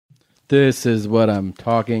This is what I'm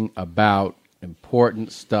talking about.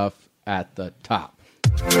 Important stuff at the top.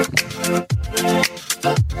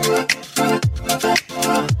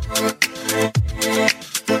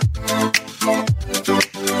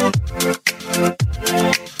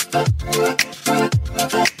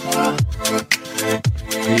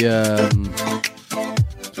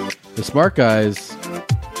 The smart guys,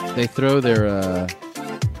 they throw their...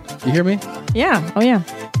 you hear me? Yeah. Oh, yeah.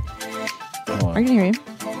 I can hear you.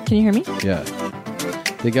 Can you hear me? Yeah.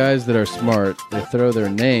 The guys that are smart, they throw their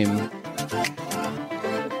name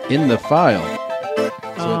in the file. So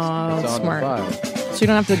it's on smart. the file. So you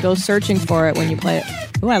don't have to go searching for it when you play it.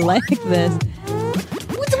 Ooh, I like this.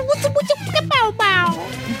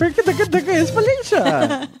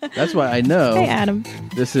 That's why I know. Hey, Adam.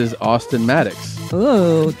 This is Austin Maddox.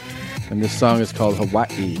 Ooh. And this song is called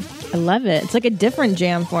Hawaii. I love it. It's like a different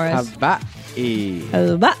jam for us. Hawaii.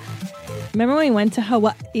 Remember when we went to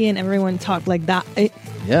Hawaii and everyone talked like that?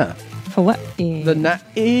 Yeah. Hawaii. Lanai.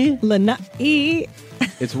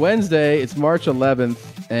 It's Wednesday. It's March 11th.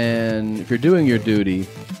 And if you're doing your duty,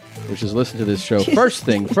 which is listen to this show first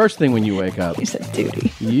thing when you wake up. You said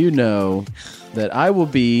duty. You know that I will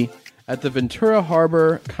be at the Ventura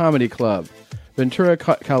Harbor Comedy Club, Ventura,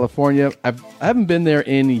 California. I haven't been there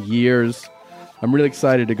in years. I'm really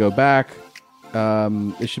excited to go back.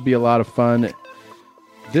 It should be a lot of fun.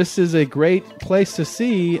 This is a great place to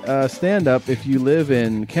see stand-up if you live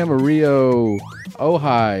in Camarillo,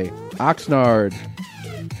 Ojai, Oxnard,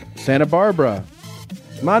 Santa Barbara,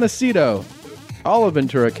 Montecito, all of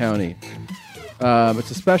Ventura County. It's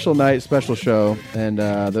a special night, special show, and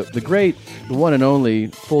the one and only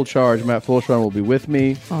Full Charge, Matt Fulshron, will be with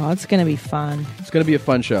me. Oh, it's going to be fun. It's going to be a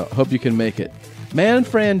fun show. Hope you can make it. San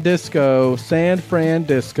Francisco.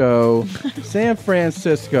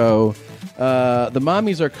 The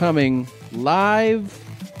mommies are coming live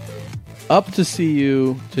up to see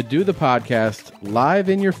you, to do the podcast live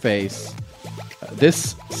in your face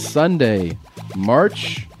this Sunday,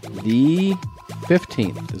 March the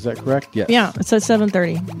 15th. Is that correct? Yes. Yeah, it's at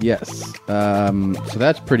 7:30. Yes. So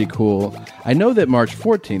that's pretty cool. I know that March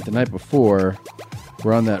 14th, the night before,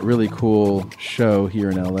 we're on that really cool show here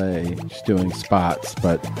in LA, just doing spots,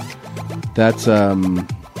 but that's... do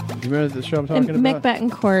you remember the show I'm talking about? Mick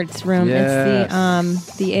Betancourt's room. Yes.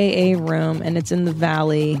 It's the AA room, and it's in the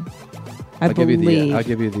Valley. I'll give you the.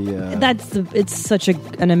 It's such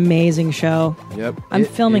an amazing show. Yep. I'm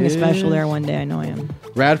filming a special there one day. I know I am.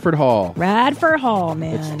 Radford Hall,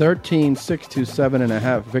 man. It's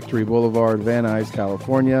 13627.5 Victory Boulevard, Van Nuys,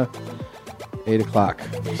 California. 8 o'clock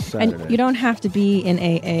Saturday. And you don't have to be in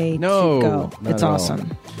AA to go. It's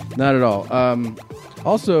awesome. Not at all.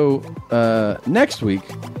 Also, next week,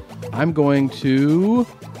 I'm going to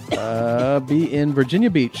be in Virginia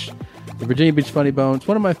Beach. The Virginia Beach Funny Bone. It's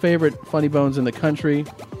one of my favorite funny bones in the country.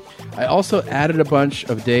 I also added a bunch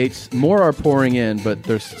of dates. More are pouring in, but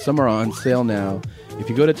some are on sale now.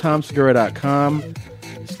 If you go to TomSegura.com,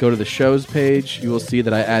 just go to the shows page, you will see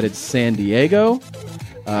that I added San Diego.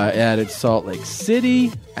 I added Salt Lake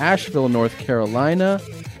City, Asheville, North Carolina.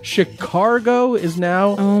 Chicago is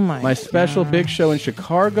now my special big show in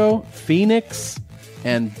Chicago, Phoenix,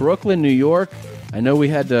 and Brooklyn, New York. I know we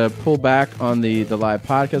had to pull back on the live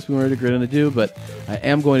podcast we were going to do, but I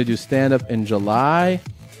am going to do stand-up in July,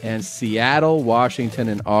 and Seattle, Washington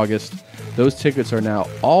in August. Those tickets are now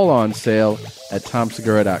all on sale at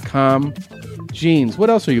TomSegura.com. Jeans, what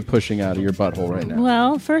else are you pushing out of your butthole right now?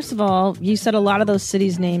 Well, first of all, you said a lot of those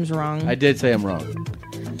cities' names wrong. I did say I'm wrong.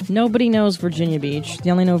 Nobody knows Virginia Beach. They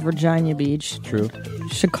only know Virginia Beach. True.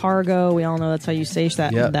 Chicago, we all know that's how you say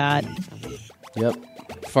that. Yep.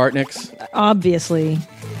 Fartniks. Obviously.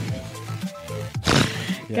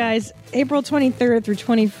 Yeah. Guys, April 23rd through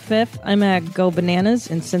 25th, I'm at Go Bananas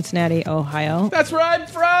in Cincinnati, Ohio. That's where I'm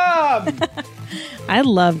from! I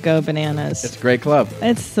love Go Bananas. It's a great club.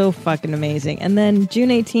 It's so fucking amazing. And then June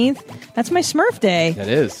 18th, that's my Smurf Day. That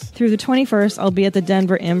is. Through the 21st, I'll be at the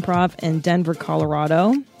Denver Improv in Denver,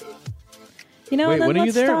 Colorado. You know, wait, when are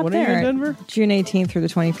you there? When are you in Denver? June 18th through the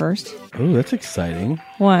 21st. Oh, that's exciting.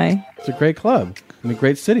 Why? It's a great club. I mean,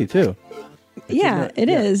 great city, too. It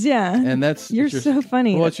is. And You're so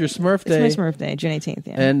funny. Well, it's your Smurf Day. It's my Smurf Day, June 18th,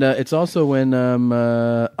 yeah. And it's also when,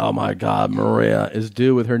 oh my God, Maria is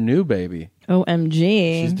due with her new baby.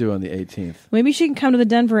 OMG. She's due on the 18th. Maybe she can come to the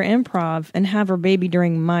Denver Improv and have her baby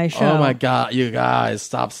during my show. Oh my God, you guys,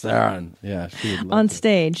 stop staring. Yeah, she would love on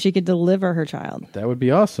stage, she could deliver her child. That would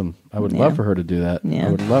be awesome. I would love for her to do that. Yeah.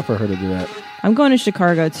 I would love for her to do that. I'm going to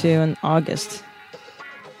Chicago, too, in August.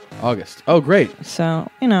 August. Oh, great. So,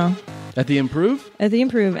 you know. At the Improve? At the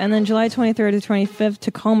Improve. And then July 23rd to 25th,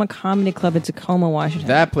 Tacoma Comedy Club in Tacoma, Washington.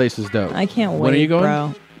 That place is dope. I can't wait, When are you going?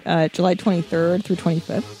 bro. July 23rd through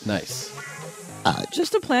 25th. Nice.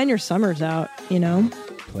 Just to plan your summers out, you know?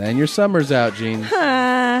 Plan your summers out, Gene.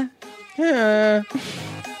 That's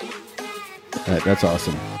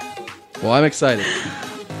awesome. Well, I'm excited.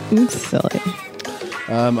 It's silly.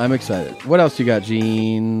 I'm excited. What else you got,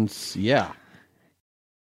 Jeans? Yeah.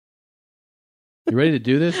 You ready to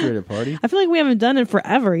do this? You ready to party? I feel like we haven't done it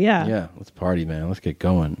forever, yeah. Yeah, let's party, man. Let's get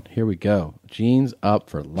going. Here we go. Jeans up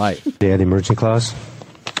for life. Add the emergency clause.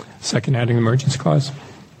 Second, adding the emergency clause.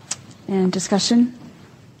 And discussion?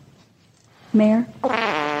 Mayor,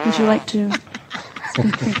 would you like to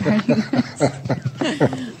speak regarding this?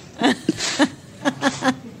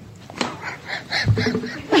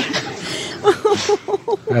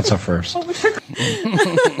 That's a first. This shit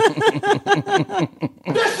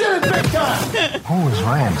is big time! Who is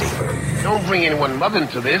Randy? Don't bring anyone mother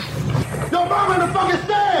into this. Your mom in the fucking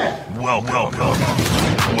stand! Welcome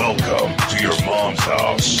to your mom's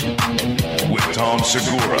house with Tom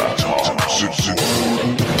Segura,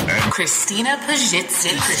 and Christina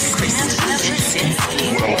Pazsitzky.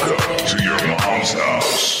 welcome to your mom's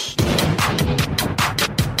house.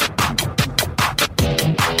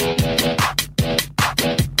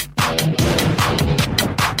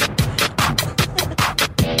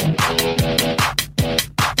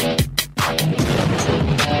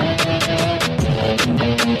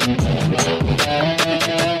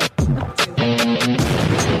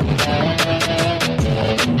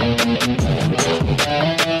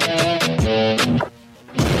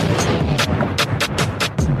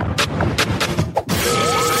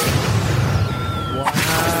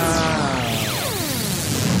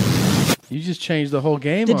 You just changed the whole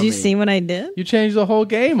game. Did on you me. see what I did? You changed the whole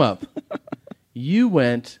game up. You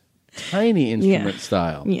went tiny instrument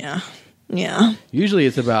style. Yeah. Yeah. Usually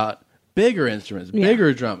it's about bigger instruments,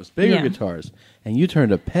 bigger drums, bigger guitars. And you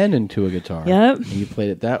turned a pen into a guitar. Yep. And you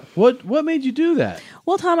played it that. What made you do that?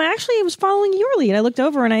 Well, Tom, I actually was following your lead. I looked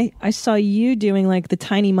over and I saw you doing like the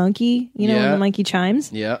tiny monkey, you know, when the monkey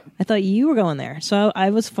chimes. Yeah. I thought you were going there. So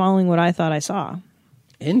I was following what I thought I saw.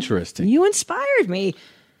 Interesting. You inspired me.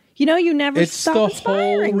 You know, you never stop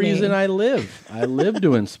inspiring me. It's the whole reason I live. I live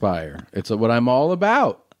to inspire. It's what I'm all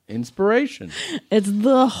about. Inspiration. It's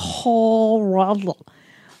the whole world.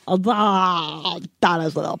 That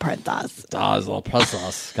is little princess. That is little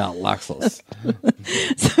princess. Got Lexus.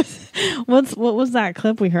 What was that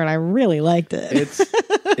clip we heard? I really liked it.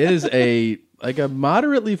 It is a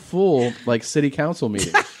moderately full city council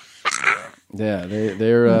meeting. Yeah,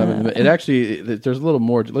 they're. It actually, there's a little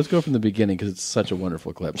more. Let's go from the beginning because it's such a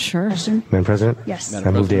wonderful clip. Sure. Madam President? Yes.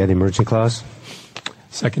 I move to add the emergency clause.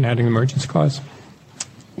 Second, adding the emergency clause.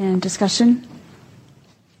 And discussion?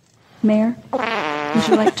 Mayor, would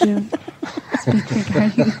you like to speak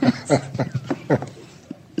regarding this?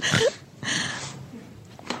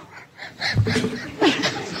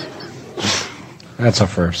 That's a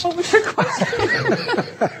first.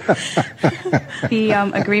 The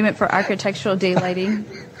agreement for architectural daylighting.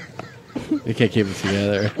 They can't keep it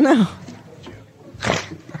together. No.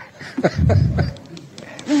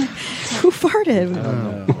 Who farted? I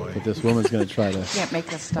don't know. But this woman's going to try to. Can't make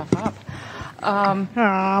this stuff up.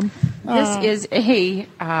 This is a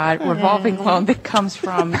revolving loan that comes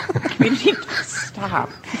from community.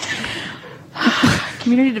 Stop.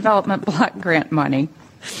 Community Development Block Grant money.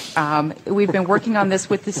 We've been working on this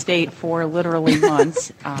with the state for literally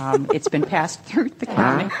months. It's been passed through the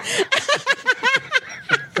county.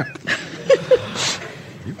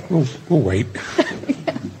 We'll wait.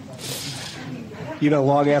 You know,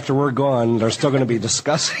 long after we're gone, they're still going to be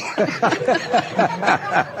discussing. I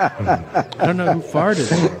don't know who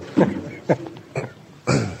farted.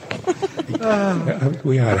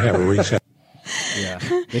 We ought to have a reset. Yeah,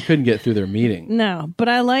 they couldn't get through their meeting. No, but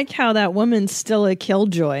I like how that woman's still a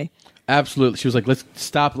killjoy. Absolutely. She was like, let's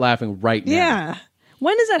stop laughing right now. Yeah.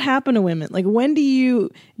 When does that happen to women? Like, when's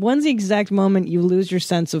the exact moment you lose your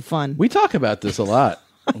sense of fun? We talk about this a lot.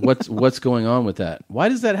 What's going on with that? Why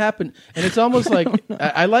does that happen? And it's almost like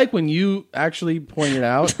I like when you actually point it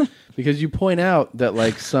out, because you point out that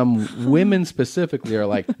some women specifically are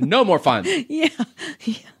like, no more fun. Yeah.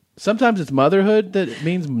 Sometimes it's motherhood that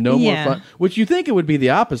means no more fun, which you think it would be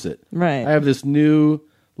the opposite. Right. I have this new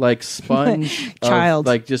sponge child,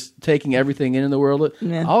 of, just taking everything in the world.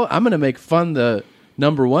 Yeah. I'm going to make fun the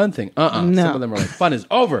number one thing. No. Some of them are like, fun is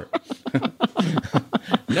over.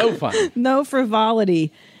 No fun. No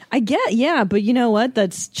frivolity. I get, yeah, but you know what?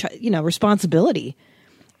 That's responsibility.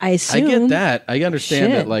 I assume. I get that. I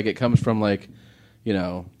understand that it comes from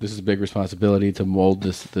this is a big responsibility to mold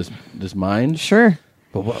this mind. Sure.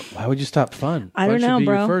 But why would you stop fun? I don't know,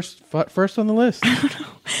 bro. First on the list. I don't know.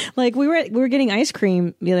 Like we were getting ice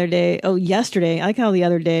cream the other day. Oh, yesterday. I like how the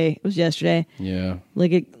other day it was yesterday. Yeah.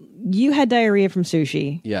 Like you had diarrhea from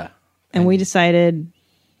sushi. Yeah. And we decided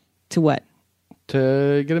to what?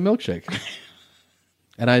 To get a milkshake.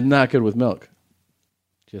 And I'm not good with milk.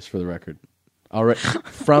 Just for the record. All right.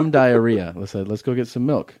 From diarrhea. Let's go get some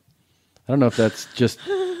milk. I don't know if that's just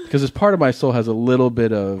because this part of my soul has a little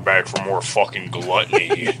bit of back for more fucking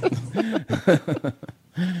gluttony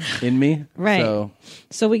in me. Right.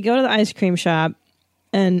 So we go to the ice cream shop,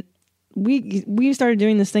 and we started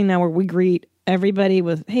doing this thing now where we greet everybody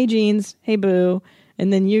with "Hey jeans, hey boo,"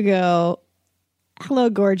 and then you go, "Hello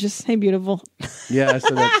gorgeous, hey beautiful." Yeah, I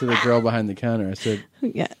said that to the girl behind the counter. I said,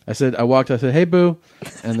 "Yeah." I said, "Hey boo,"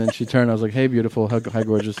 and then she turned. I was like, "Hey beautiful, hi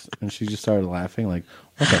gorgeous," and she just started laughing. Like,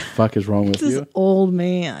 what the fuck is wrong with this you? Old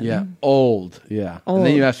man. Yeah, old. Yeah. Old. And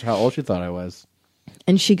then you asked her how old she thought I was.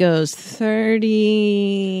 And she goes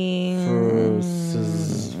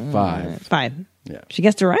 35. 5. Yeah. She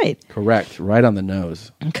guessed it right. Correct. Right on the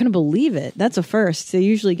nose. I couldn't believe it. That's a first. They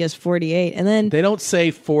usually guess 48. And then they don't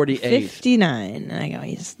say 48. 59. And I go,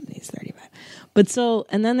 he's 35. But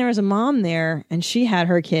and then there was a mom there, and she had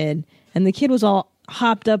her kid, and the kid was all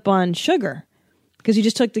hopped up on sugar because you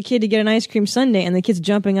just took the kid to get an ice cream sundae, and the kid's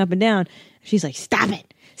jumping up and down. She's like, stop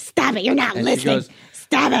it. You're not listening. She goes,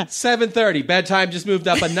 stop it. 7:30. Bedtime just moved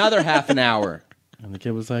up another half an hour. And the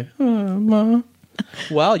kid was like, "Oh, Ma."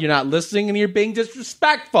 Well, you're not listening and you're being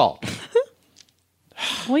disrespectful.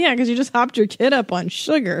 Well, yeah, because you just hopped your kid up on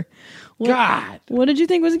sugar. God. What did you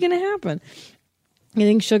think was going to happen? You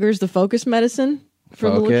think sugar's the focus medicine for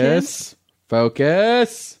little kids?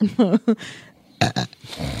 Focus.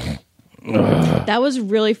 That was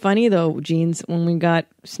really funny, though, Jeans, when we got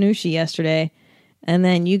Snooshi yesterday. And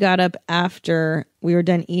then you got up after we were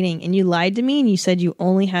done eating, and you lied to me, and you said you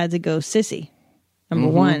only had to go sissy. Number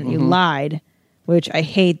one, you lied, which I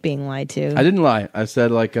hate being lied to. I didn't lie. I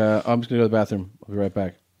said, I'm just going to go to the bathroom. I'll be right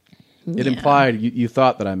back. It implied you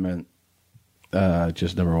thought that I meant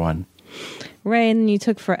just number one. Right, and you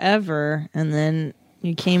took forever, and then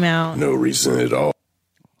you came out. No reason at all.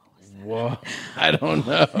 Whoa. I don't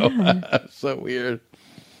know. So weird.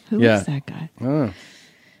 Who was that guy? Oh.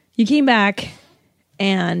 You came back,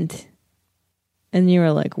 and you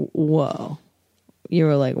were like, whoa. You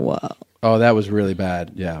were like, whoa. Oh, that was really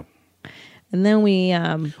bad. Yeah. And then we...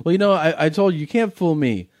 Well, I told you can't fool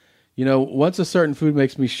me. Once a certain food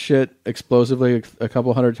makes me shit explosively a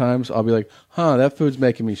couple hundred times, I'll be like, that food's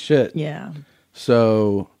making me shit. Yeah.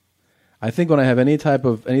 So I think when I have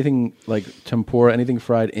anything like tempura, anything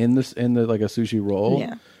fried in the like a sushi roll,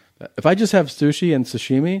 if I just have sushi and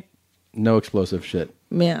sashimi, no explosive shit.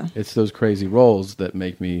 Yeah. It's those crazy rolls that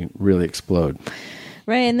make me really explode.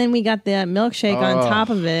 Right, and then we got the milkshake on top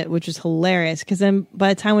of it, which was hilarious, because then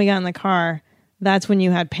by the time we got in the car, that's when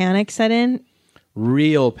you had panic set in.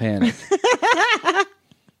 Real panic.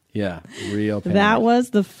 Yeah, real panic. That was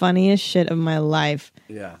the funniest shit of my life.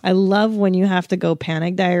 Yeah. I love when you have to go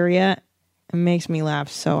panic diarrhea. It makes me laugh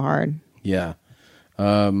so hard. Yeah.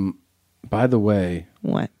 By the way.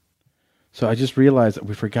 What? So I just realized that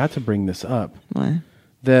we forgot to bring this up. What?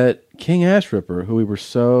 That King Ash Ripper, who we were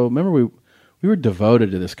remember we were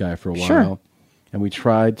devoted to this guy for a while. Sure. And we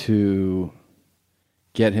tried to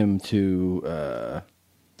get him to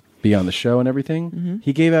be on the show and everything. Mm-hmm.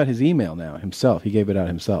 He gave out his email now himself. He gave it out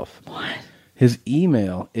himself. What? His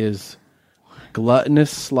email is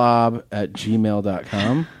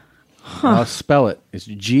gluttonousSlob@gmail.com. Huh. I'll spell it. It's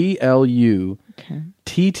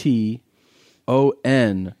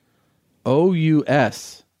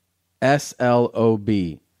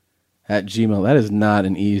GLUTTONOUSSLOB@gmail. That is not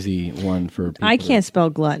an easy one for people. I can't spell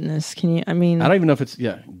gluttonous. Can you? I mean, I don't even know if it's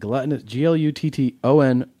gluttonous.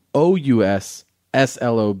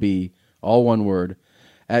 GLUTTONOUSSLOB, all one word,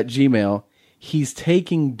 @gmail. He's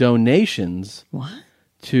taking donations. What?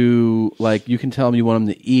 To, you can tell him you want him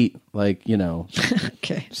to eat,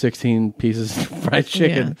 okay, 16 pieces of fried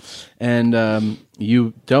chicken, and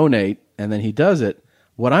you donate, and then he does it.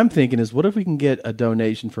 What I'm thinking is, what if we can get a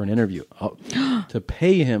donation for an interview to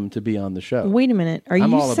pay him to be on the show? Wait a minute. Are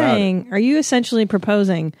you essentially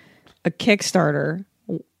proposing a Kickstarter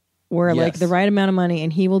where the right amount of money,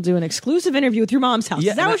 and he will do an exclusive interview with your mom's house?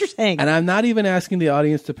 Is that what you're saying? And I'm not even asking the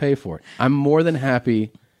audience to pay for it. I'm more than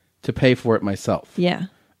happy to pay for it myself. Yeah.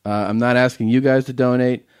 I'm not asking you guys to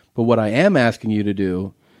donate, but what I am asking you to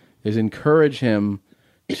do is encourage him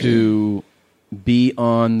to be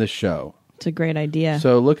on the show. It's a great idea.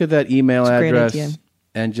 So look at that email address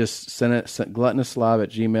and just send it,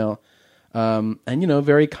 gluttonouslob@gmail. And,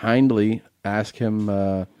 very kindly ask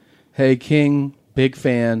him, hey, King, big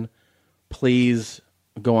fan, please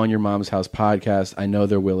go on your Mom's House podcast. I know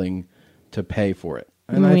they're willing to pay for it.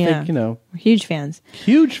 And I think, We're huge fans.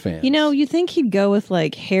 Huge fans. You think he'd go with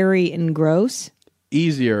like Harry and Gross?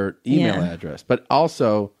 Easier email address, but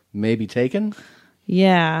also maybe taken?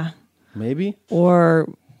 Yeah. Maybe?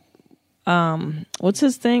 Or, what's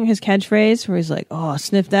his thing? His catchphrase where he's like, oh,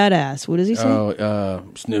 sniff that ass. What does he say? Oh,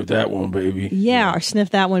 sniff that one, baby. Yeah, or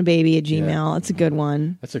sniff that one, baby, at Gmail. Yeah. That's a good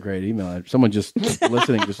one. That's a great email address. Someone just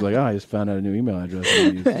listening, just like, I just found out a new email address.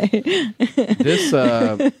 This,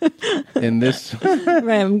 in this,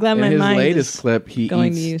 right, I'm glad my in his mind latest is clip, he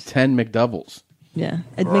eats 10 McDoubles. Yeah.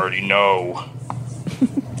 You already know.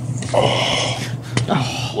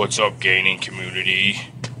 What's up, gaining community?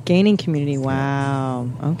 Gaining community, wow.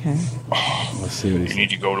 Okay. Let's see what you need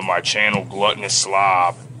to go to my channel, Gluttonous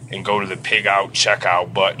Slob, and go to the pig out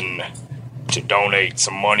checkout button to donate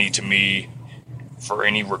some money to me for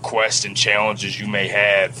any requests and challenges you may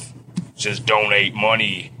have. Just donate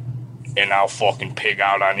money, and I'll fucking pig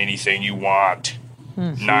out on anything you want.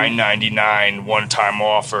 $9.99 one-time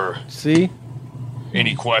offer. See?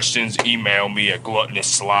 Any questions, email me at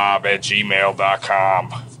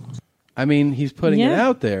gluttonouslob@gmail.com. I mean, he's putting it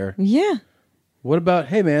out there. Yeah. What about,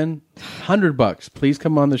 hey man, $100, please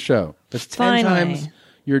come on the show. That's 10 times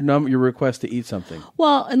your request to eat something.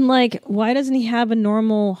 Well, and like, why doesn't he have a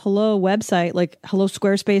normal Hello website, like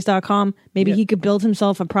hellosquarespace.com? Maybe he could build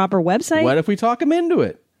himself a proper website. What if we talk him into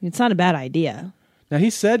it? It's not a bad idea. Now, he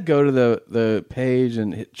said go to the page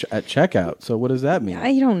and hit at checkout. So what does that mean?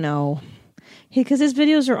 I don't know. Because his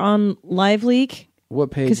videos are on LiveLeak. What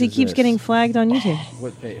page? Because he keeps getting flagged on YouTube.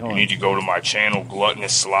 What page? You need to go to my channel,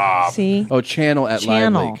 Gluttonous Slob. See? Oh, channel at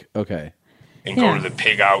LiveLeak. Okay. And go to the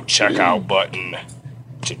pig out checkout button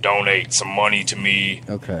to donate some money to me.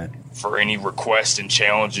 Okay. For any requests and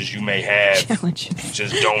challenges you may have.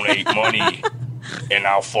 Just donate money, and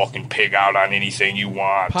I'll fucking pig out on anything you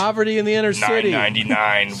want. Poverty in the inner city.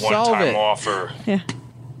 $9.99 one-time offer. Yeah.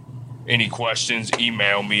 Any questions,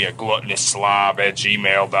 email me at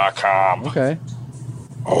gluttonouslob@gmail.com. Okay.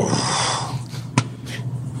 Oh.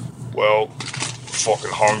 Well,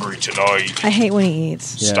 fucking hungry tonight. I hate when he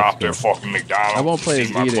eats. Stop at fucking McDonald's. I won't play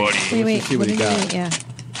his my eating. buddy. Wait, see what he got. Yeah.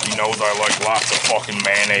 He knows I like lots of fucking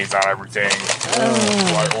mayonnaise on everything. So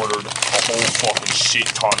I ordered a whole fucking shit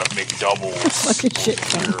ton of McDoubles. Fucking shit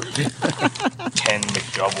ton. 10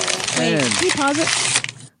 McDoubles. Wait, can you pause it?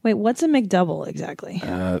 Wait, what's a McDouble exactly?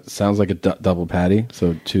 Sounds like a double patty.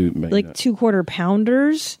 So two. Like 2/4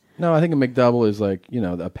 pounders? No, I think a McDouble is like,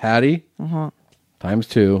 a patty times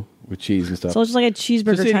 2 with cheese and stuff. So it's just like a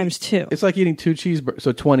cheeseburger times 2. It's like eating 2 cheeseburgers,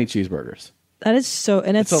 so 20 cheeseburgers. That is so,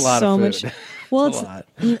 and it's a lot so of much. food. Well,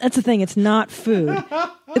 that's the thing. It's not food.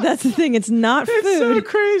 That's the thing. It's not food. It's so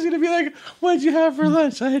crazy to be like, what'd you have for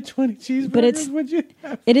lunch? I had 20 cheeseburgers. But what'd you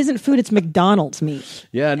have? It isn't food. It's McDonald's meat.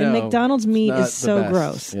 Yeah, no. And McDonald's meat is so best.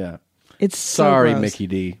 gross. Yeah. It's so Sorry, gross. Mickey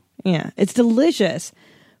D. Yeah, it's delicious,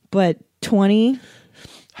 but 20.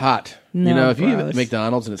 Hot. No, if you eat gross. at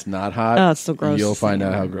McDonald's and it's not hot, Oh, it's so gross. You'll find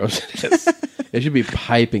out how gross it is. It should be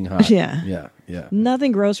piping hot. Yeah. Yeah.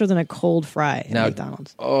 Nothing grosser than a cold fry at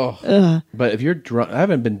McDonald's. But if you're drunk, I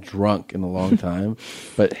haven't been drunk in a long time,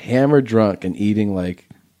 but hammered drunk and eating like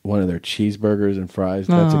one of their cheeseburgers and fries,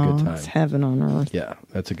 that's a good time. It's heaven on earth. Yeah,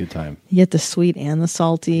 that's a good time. You get the sweet and the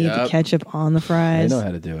salty, the ketchup on the fries. They know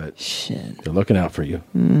how to do it. Shit. They're looking out for you.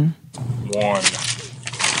 1, 2,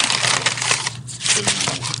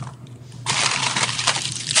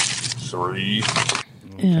 3.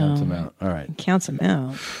 Counts them out. All right. Counts them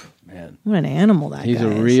out. Man. What an animal that He's guy a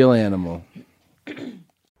is. real animal.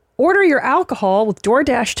 Order your alcohol with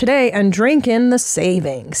DoorDash today and drink in the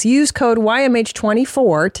savings. Use code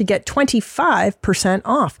YMH24 to get 25%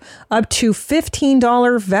 off, up to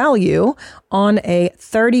 $15 value on a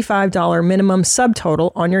 $35 minimum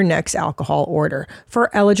subtotal on your next alcohol order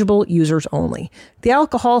for eligible users only. The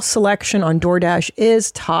alcohol selection on DoorDash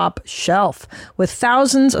is top shelf. With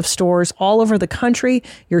thousands of stores all over the country,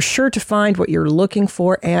 you're sure to find what you're looking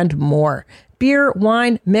for and more. Beer,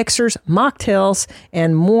 wine, mixers, mocktails,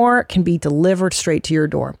 and more can be delivered straight to your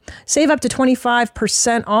door. Save up to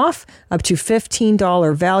 25% off, up to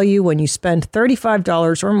 $15 value when you spend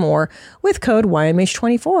 $35 or more with code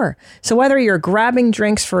YMH24. So whether you're grabbing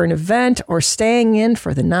drinks for an event or staying in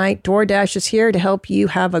for the night, DoorDash is here to help you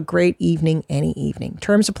have a great evening any evening.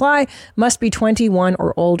 Terms apply. Must be 21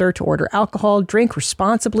 or older to order alcohol. Drink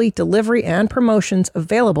responsibly. Delivery and promotions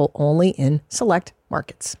available only in select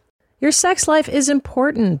markets. Your sex life is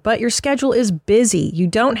important, but your schedule is busy. You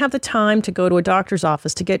don't have the time to go to a doctor's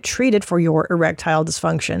office to get treated for your erectile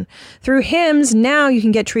dysfunction. Through HIMS, now you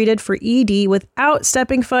can get treated for ED without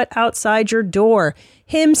stepping foot outside your door.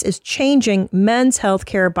 HIMS is changing men's health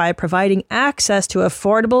care by providing access to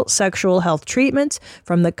affordable sexual health treatments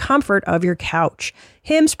from the comfort of your couch.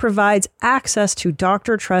 HIMS provides access to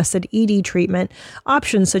doctor-trusted ED treatment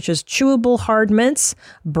options such as chewable hard mints,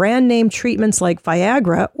 brand-name treatments like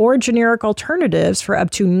Viagra, or generic alternatives for up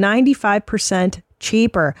to 95%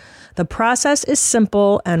 cheaper. The process is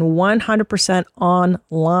simple and 100%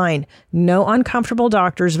 online. No uncomfortable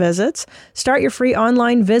doctor's visits. Start your free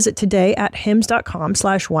online visit today at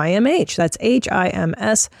hims.com/YMH. That's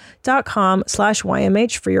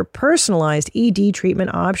HIMS.com/YMH for your personalized ED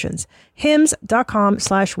treatment options.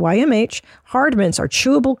 hims.com/YMH. Hard mints are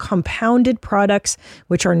chewable compounded products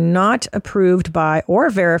which are not approved by or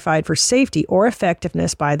verified for safety or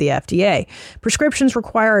effectiveness by the FDA. Prescriptions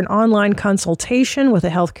require an online consultation with a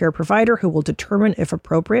healthcare provider who will determine if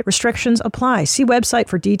appropriate. Restrictions apply. See website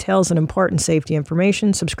for details and important safety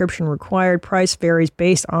information. Subscription required. Price varies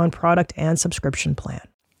based on product and subscription plan.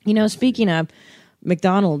 You know, speaking of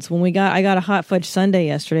McDonald's, I got a hot fudge sundae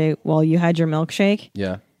yesterday while you had your milkshake.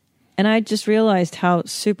 Yeah. And I just realized how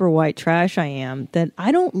super white trash I am, that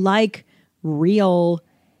I don't like real,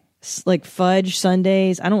 like, fudge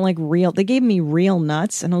sundaes. I don't like real. They gave me real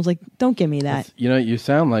nuts, and I was like, don't give me that. You know, you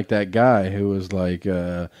sound like that guy who was like,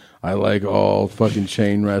 I like all fucking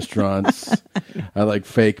chain restaurants. I like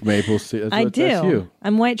fake maple syrup. I do. That's you.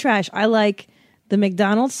 I'm white trash. I like the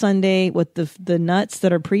McDonald's sundae with the nuts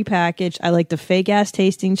that are prepackaged. I like the fake-ass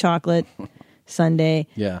tasting chocolate sundae.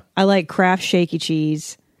 Yeah. I like Kraft shaky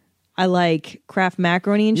cheese. I like Kraft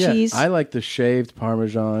macaroni and cheese. I like the shaved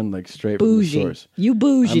Parmesan, like straight Bougie. from the source. You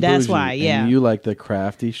bougie, I'm that's bougie, why, yeah. And you like the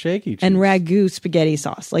crafty shaky cheese. And ragu spaghetti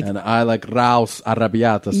sauce. Like, and I like Raus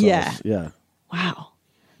Arrabbiata sauce. Yeah. Yeah. wow.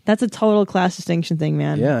 That's a total class distinction thing,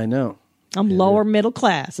 man. Yeah, I know. I'm lower middle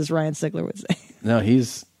class, as Ryan Sigler would say.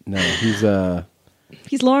 He's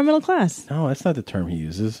He's lower middle class. No, that's not the term he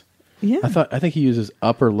uses. Yeah. I think he uses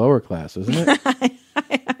upper lower class, isn't it? I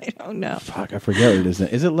don't know. Fuck, I forget what it is.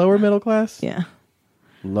 Is it lower middle class? Yeah.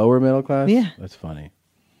 Lower middle class? Yeah. That's funny.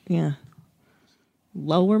 Yeah.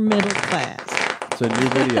 Lower middle class. It's a new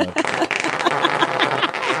video.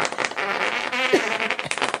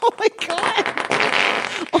 Oh my God.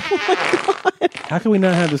 Oh my God. How can we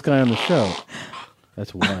not have this guy on the show?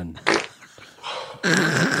 That's one.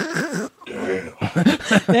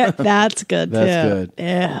 That's good, That's too. good.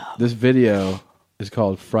 Yeah. This video is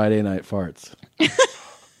called Friday Night Farts.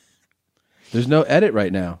 There's no edit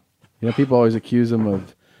right now. You know, people always accuse him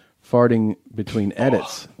of farting between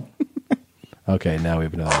edits. Okay, now we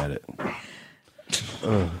have another edit.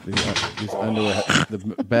 Oh, these underwear. The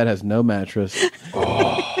bed has no mattress.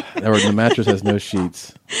 Or the mattress has no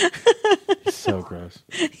sheets. It's so gross.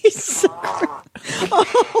 He's so gross.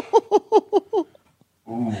 Oh.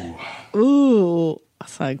 Ooh.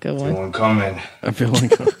 That's not a good one. Feeling coming. I feel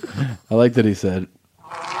like I like that he said.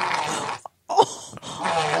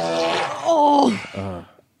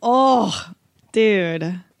 Oh,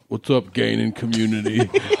 dude. What's up, gaining community?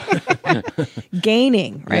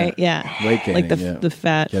 Gaining, right? Yeah. Weight gaining, like the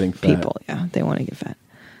fat Getting fat. people. Yeah, they want to get fat.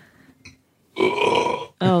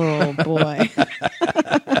 Oh, boy.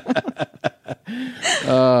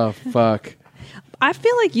 Oh, fuck. I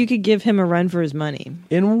feel like you could give him a run for his money.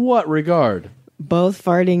 In what regard? Both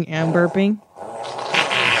farting and burping.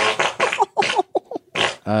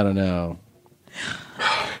 I don't know.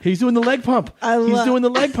 He's doing the leg pump. He's doing the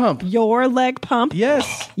leg pump. Your leg pump?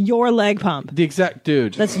 Yes. Your leg pump. The exact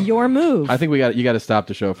dude. That's your move. I think you got to stop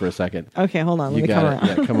the show for a second. Okay, hold on. Let me come around.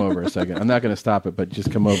 Yeah, come over a second. I'm not going to stop it, but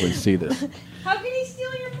just come over and see this. How can he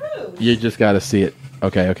steal your move? You just got to see it.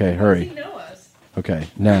 Okay, hurry. Does he know us? Okay,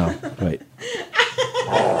 now, wait.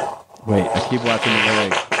 Wait, I keep watching the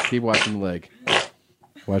leg. Keep watching the leg.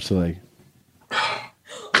 Watch the leg. Oh,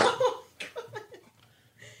 God.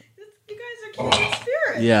 You guys are kindred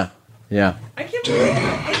spirits. Yeah. I can't believe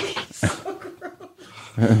it. It's so gross.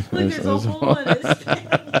 Like there's a hole in his face.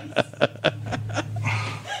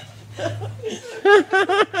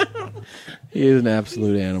 He is an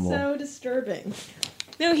absolute animal. So disturbing.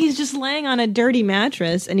 No, he's just laying on a dirty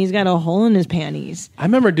mattress and he's got a hole in his panties. I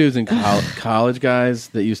remember dudes in college guys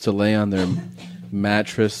that used to lay on their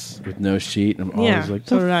mattress with no sheet. And I'm always like,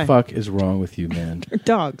 so what did the I. fuck is wrong with you, man? They're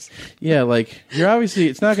dogs. Yeah, like, you're obviously,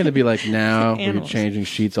 it's not going to be like now where you're Animals. changing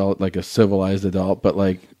sheets all like a civilized adult, but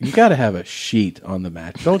like, you got to have a sheet on the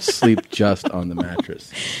mattress. Don't sleep just on the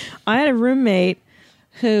mattress. I had a roommate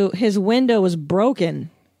who his window was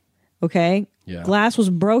broken. Okay. Yeah. Glass was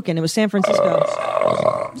broken. It was San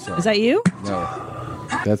Francisco. Is that you? No.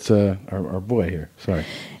 That's our boy here. Sorry.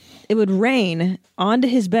 It would rain onto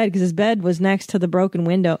his bed because his bed was next to the broken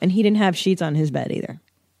window, and he didn't have sheets on his bed either.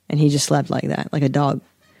 And he just slept like that, like a dog.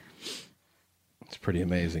 It's pretty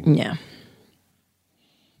amazing. Yeah.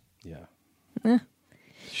 Yeah.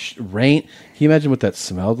 Rain. Can you imagine what that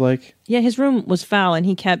smelled like? Yeah, his room was foul, and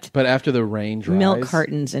he kept But after the rain dries, milk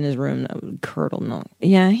cartons in his room that would curdle milk.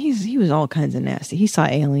 Yeah, he was all kinds of nasty. He saw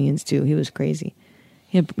aliens too. He was crazy.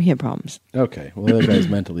 He had problems. Okay, well, the other guy's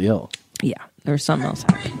mentally ill. Yeah, there was something else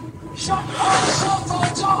happening.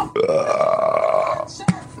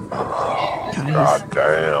 God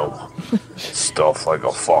damn. Stuff like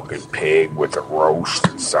a fucking pig with a roast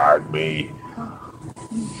inside me.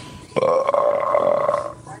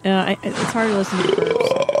 It's hard to listen to burps.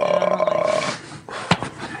 I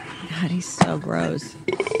don't like it. God, he's so gross.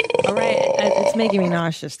 All right, it's making me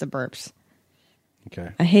nauseous, the burps. Okay.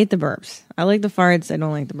 I hate the burps. I like the farts. I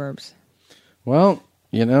don't like the burps. Well,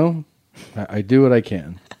 I do what I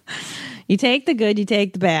can. You take the good, you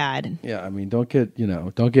take the bad. Yeah, I mean, don't get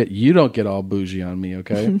all bougie on me,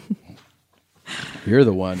 okay? You're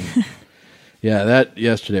the one. Yeah, that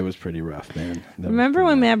yesterday was pretty rough, man. Remember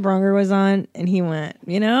when Matt Bronger was on and he went,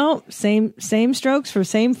 same strokes for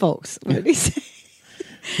same folks. What did he say?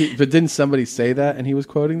 But didn't somebody say that and he was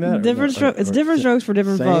quoting that? Different strokes. It's different strokes for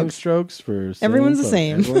different same folks. Strokes for same Everyone's the folks.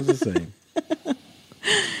 same. Everyone's the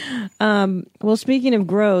same. Well, speaking of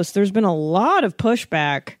gross, there's been a lot of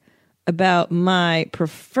pushback about my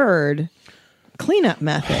preferred cleanup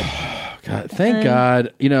method. God, thank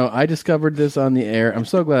God. I discovered this on the air. I'm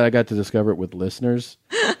so glad I got to discover it with listeners.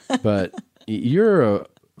 But you're a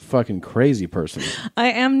fucking crazy person.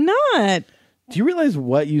 I am not. Do you realize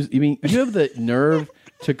what you mean? You have the nerve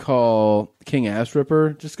to call King Ass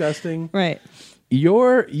Ripper disgusting? Right.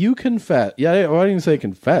 You confess. Yeah, I didn't even say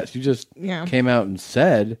confess. You just came out and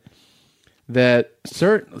said that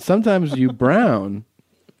sometimes you brown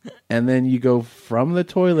and then you go from the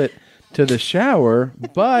toilet to the shower,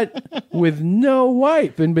 but with no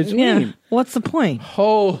wipe in between. Yeah. What's the point?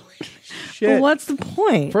 Holy shit. Well, what's the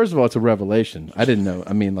point? First of all, it's a revelation. I didn't know.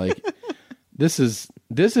 I mean, like, this is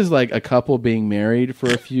like a couple being married for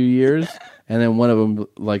a few years, and then one of them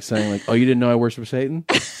like saying like, "Oh, you didn't know I worship Satan?"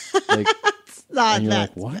 Like, it's not and you're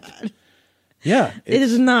that like, what? bad. Yeah, it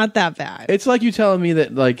is not that bad. It's like you telling me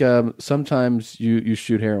that like sometimes you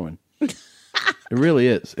shoot heroin. It really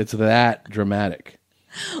is. It's that dramatic.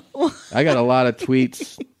 I got a lot of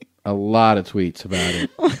tweets about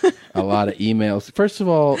it. A lot of emails. First of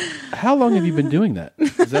all, how long have you been doing that?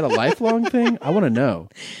 Is that a lifelong thing? I want to know.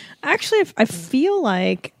 Actually, I feel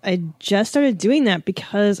like I just started doing that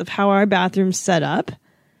because of how our bathroom's set up.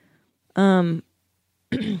 No,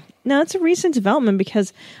 it's a recent development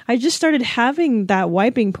because I just started having that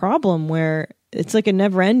wiping problem where it's like a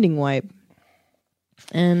never-ending wipe.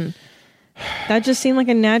 And that just seemed like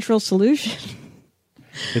a natural solution.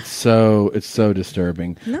 It's so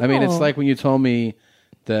disturbing. No. I mean, it's like when you told me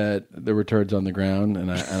that there were turds on the ground,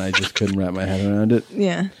 and I just couldn't wrap my head around it.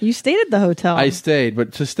 Yeah, you stayed at the hotel. I stayed,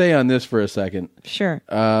 but to stay on this for a second. Sure.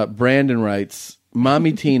 Brandon writes,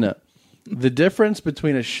 Mommy Tina, the difference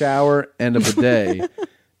between a shower and a bidet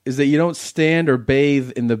is that you don't stand or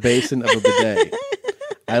bathe in the basin of a bidet.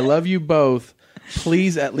 I love you both.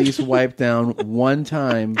 Please at least wipe down one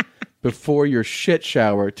time before your shit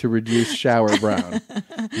shower to reduce shower brown.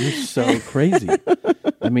 You're so crazy.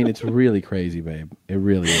 I mean, it's really crazy, babe. It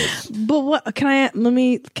really is. But what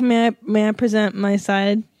may I present my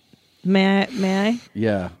side? May I?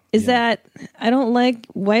 Yeah. Is that I don't like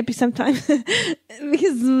wiping sometimes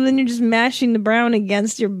because then you're just mashing the brown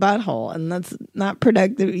against your butthole, and that's not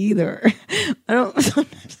productive either.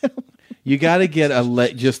 Sometimes I don't. You got to get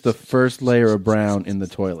just the first layer of brown in the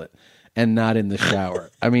toilet and not in the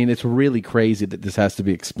shower. I mean, it's really crazy that this has to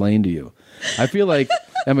be explained to you. I feel like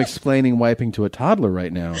I'm explaining wiping to a toddler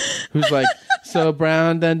right now who's like, so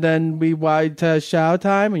brown, then we wipe to shower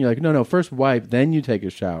time? And you're like, no, first wipe, then you take a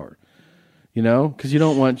shower. You know? Because you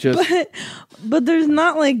don't want just... But there's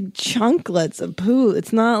not like chunklets of poo.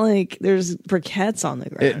 It's not like there's briquettes on the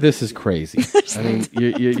ground. This is crazy. I mean,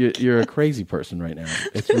 you're a crazy person right now.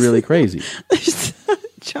 It's really crazy. There's no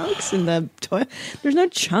chunks in the toilet. There's no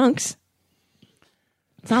chunks.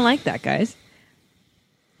 It's not like that, guys.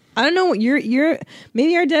 I don't know what your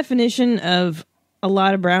maybe our definition of a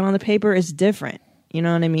lot of brown on the paper is different. You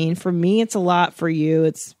know what I mean? For me, it's a lot. For you,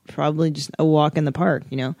 it's probably just a walk in the park,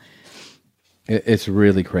 you know? It's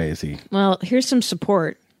really crazy. Well, here's some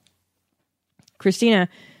support. Christina,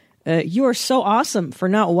 You are so awesome for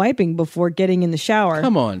not wiping before getting in the shower.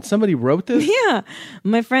 Come on, somebody wrote this? Yeah.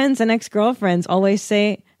 My friends and ex-girlfriends always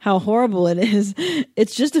say how horrible it is.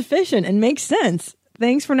 It's just efficient and makes sense.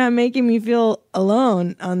 Thanks for not making me feel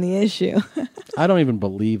alone on the issue. I don't even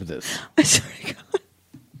believe this. I swear to God.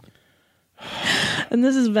 And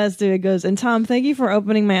this is best too. It goes, and Tom, thank you for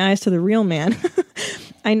opening my eyes to the real man.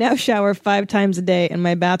 I now shower 5 times a day, and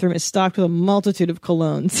my bathroom is stocked with a multitude of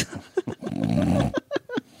colognes.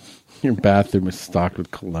 Your bathroom is stocked with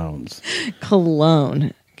colognes.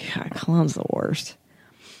 Cologne. God, cologne's the worst.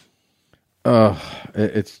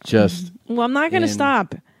 It's just... Well, I'm not going to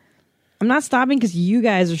stop. I'm not stopping because you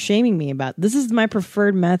guys are shaming me about it. This is my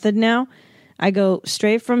preferred method now. I go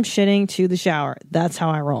straight from shitting to the shower. That's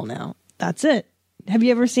how I roll now. That's it. Have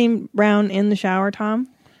you ever seen Brown in the shower, Tom?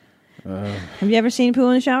 Have you ever seen poo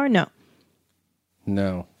in the shower? No.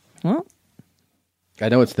 No. Well, I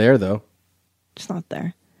know it's there, though. it's not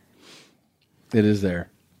there. It is there.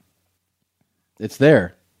 It's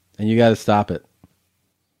there. And you got to stop it.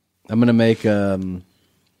 I'm going to make...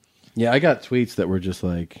 I got tweets that were just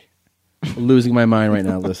like... losing my mind right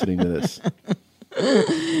now listening to this.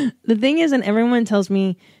 The thing is, and everyone tells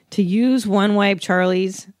me to use one wipe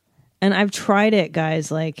Charlie's, and I've tried it,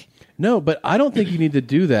 guys. Like, no, but I don't think you need to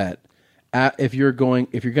do that if you're going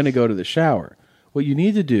to go to the shower. What you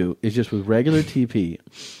need to do is just with regular TP,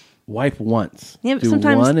 wipe once. Yeah, but do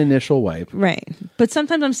sometimes, one initial wipe. Right. But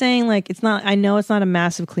sometimes I'm saying like it's not. I know it's not a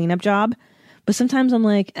massive cleanup job. But sometimes I'm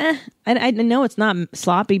like, I know it's not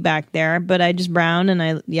sloppy back there, but I just browned and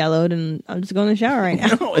I yellowed and I'm just going to the shower right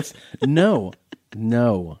now.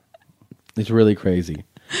 No. It's really crazy.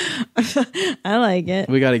 I like it.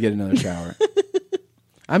 We got to get another shower.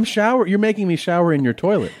 You're making me shower in your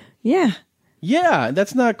toilet. Yeah. Yeah,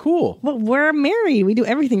 that's not cool. But we're married. We do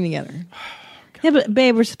everything together. Yeah, but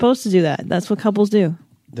babe, we're supposed to do that. That's what couples do.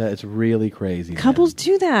 That's really crazy. Couples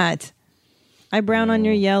do that. I brown on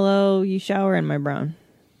your yellow. You shower in my brown.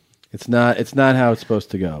 It's not how it's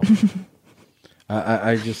supposed to go.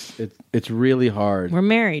 It's really hard. We're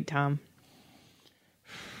married, Tom.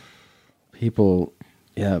 People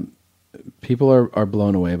are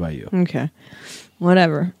blown away by you. Okay.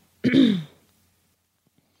 Whatever.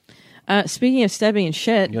 Speaking of stepping in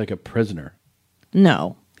shit. You're like a prisoner.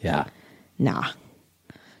 No. Yeah. Nah.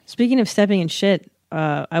 Speaking of stepping in shit,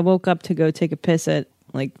 I woke up to go take a piss at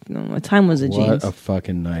what time was it, James? What a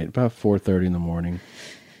fucking night. About 4:30 in the morning.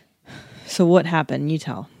 So what happened? You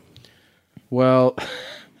tell. Well,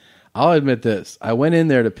 I'll admit this. I went in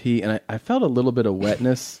there to pee, and I felt a little bit of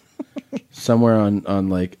wetness somewhere on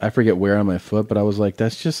like, I forget where on my foot, but I was like,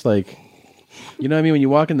 that's just like, you know what I mean? When you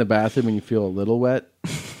walk in the bathroom and you feel a little wet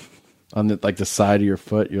on the side of your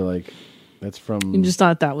foot, you're like, that's from... You just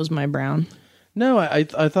thought that was my brown? No, I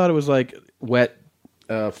thought it was like wet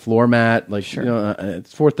floor mat. Like, sure.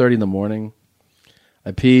 It's 4:30 in the morning.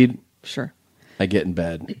 I peed. Sure. I get in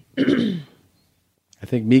bed. I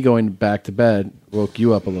think me going back to bed woke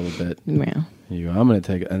you up a little bit. Yeah. You go, I'm going to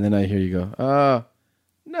take it. And then I hear you go,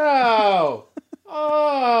 no.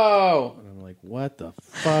 Oh. And I'm like, what the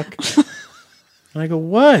fuck? And I go,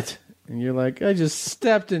 what? And you're like, I just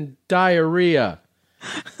stepped in diarrhea.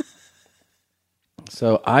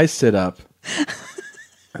 So I sit up,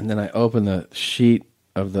 and then I open the sheet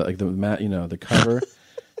of the mat, the cover,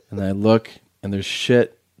 and I look, and there's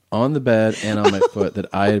shit on the bed and on my foot that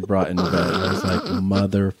I had brought into bed. And I was like,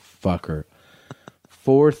 motherfucker.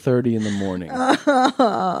 4:30 in the morning.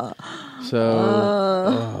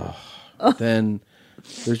 So then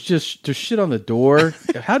there's shit on the door.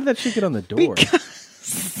 How did that shit get on the door?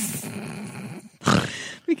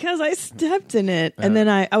 Because I stepped in it, and then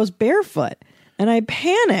I was barefoot, and I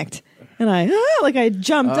panicked, and I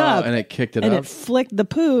jumped up, and it kicked it and up, it flicked the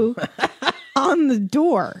poo on the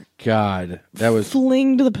door. God, that was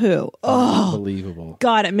flinged the poo. Unbelievable.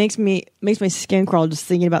 God, it makes my skin crawl just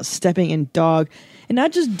thinking about stepping in dog, and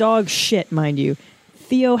not just dog shit, mind you.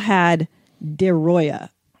 Theo had diarrhea.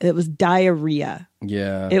 It was diarrhea.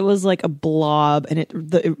 Yeah, it was like a blob, and it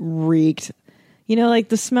reeked. Like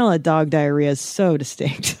the smell of dog diarrhea is so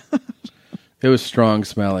distinct. It was strong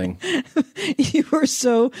smelling. You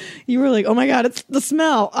were like, oh my God, it's the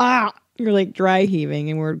smell. You're like dry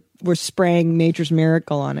heaving, and we're spraying Nature's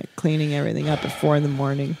Miracle on it, cleaning everything up at 4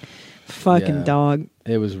 a.m. Fucking dog.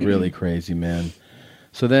 It was really crazy, man.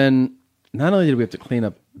 So then, not only did we have to clean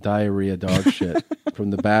up diarrhea dog shit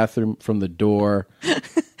from the bathroom, from the door,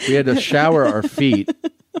 we had to shower our feet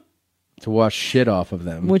to wash shit off of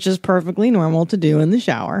them. Which is perfectly normal to do in the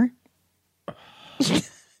shower.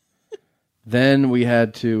 Then we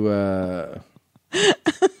had to...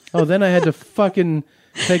 then I had to fucking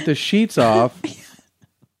take the sheets off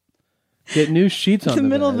Get new sheets on the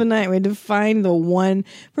middle bed. of the night. We had to find the one.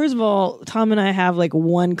 First of all, Tom and I have like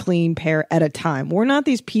one clean pair at a time. We're not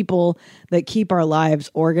these people that keep our lives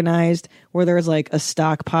organized where there's like a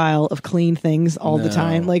stockpile of clean things all the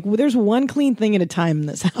time. Like there's one clean thing at a time in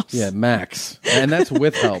this house. Yeah, max. And that's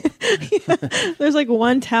with help. There's like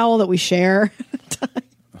one towel that we share at a time.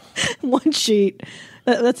 One sheet.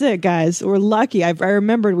 That's it, guys. We're lucky. I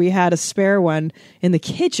remembered we had a spare one in the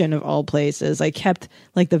kitchen of all places. I kept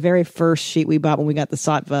like the very first sheet we bought when we got the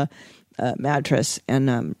Sattva mattress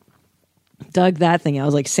and dug that thing out. It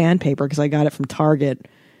was like sandpaper because I got it from Target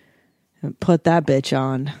and put that bitch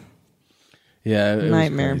on. Yeah, it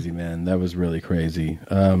Nightmare. was crazy, man. That was really crazy.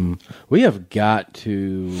 We have got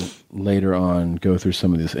to later on go through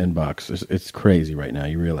some of this inbox. It's crazy right now.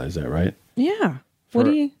 You realize that, right? Yeah. What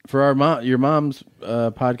do you? For your mom's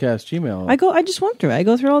podcast Gmail? I just went through it. I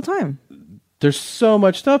go through it all the time. There's so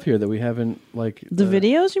much stuff here that we haven't like the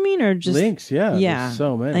videos. You mean, or just links? Yeah, yeah. There's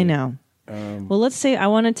so many. I know. Well, let's say I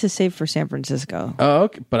wanted to save for San Francisco. Oh,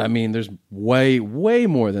 okay. But I mean, there's way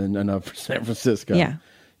more than enough for San Francisco. Yeah.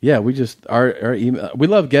 Yeah, we just our email. We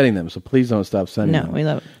love getting them, so please don't stop sending them. No, we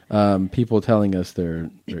love it. People telling us their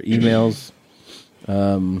emails.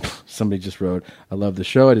 Somebody just wrote, "I love the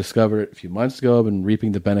show. I discovered it a few months ago. I've been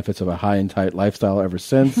reaping the benefits of a high and tight lifestyle ever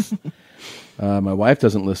since." My wife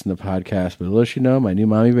doesn't listen to podcasts, but little she know, my new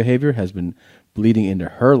mommy behavior has been bleeding into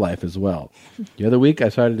her life as well. The other week, I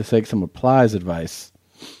started to take some applies advice.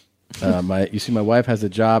 You see, my wife has a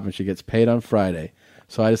job and she gets paid on Friday.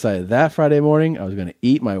 So I decided that Friday morning I was going to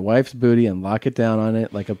eat my wife's booty and lock it down on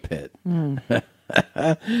it like a pit.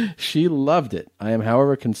 She loved it. I am,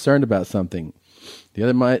 however, concerned about something. The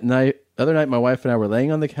other night, my wife and I were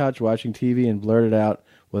laying on the couch watching TV and blurted out,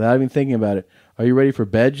 without even thinking about it, "Are you ready for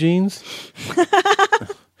bed, Jeans?"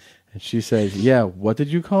 And she says, "Yeah, what did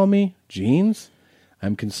you call me? Jeans?"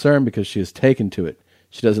 I'm concerned because she has taken to it.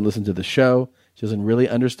 She doesn't listen to the show. She doesn't really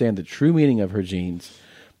understand the true meaning of her jeans,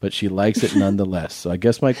 but she likes it nonetheless. So I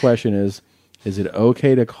guess my question is it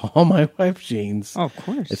okay to call my wife Jeans? Oh, of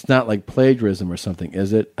course. It's not like plagiarism or something,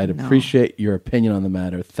 is it? I'd appreciate your opinion on the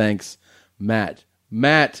matter. Thanks, Matt.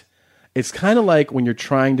 Matt, it's kind of like when you're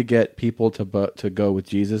trying to get people to go with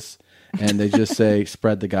Jesus and they just say,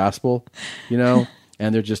 spread the gospel, and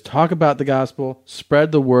they're just talk about the gospel,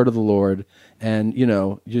 spread the word of the Lord, and,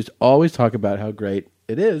 you just always talk about how great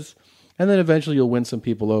it is, and then eventually you'll win some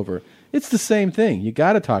people over. It's the same thing. You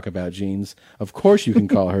got to talk about Jeans. Of course you can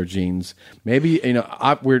call her Jeans. Maybe,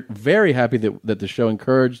 we're very happy that the show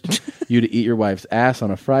encouraged you to eat your wife's ass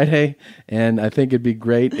on a Friday, and I think it'd be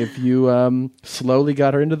great if you slowly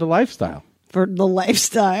got her into the lifestyle. For the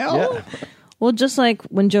lifestyle? Yeah. Well, just like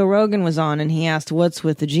when Joe Rogan was on and he asked, "What's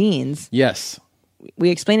with the jeans?" Yes. We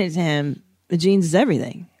explained it to him. The jeans is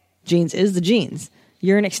everything. Jeans is the jeans.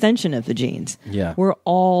 You're an extension of the jeans. Yeah. We're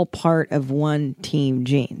all part of one team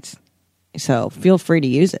jeans. So feel free to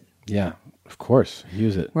use it. Yeah, of course.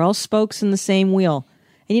 Use it. We're all spokes in the same wheel.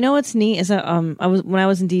 And you know what's neat is that when I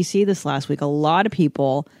was in DC this last week, a lot of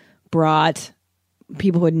people brought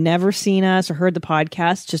people who had never seen us or heard the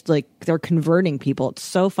podcast, just like they're converting people. It's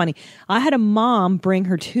so funny. I had a mom bring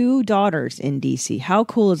her 2 daughters in DC. How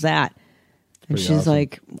cool is that? And she's awesome.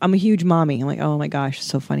 like, I'm a huge mommy. I'm like, oh my gosh, it's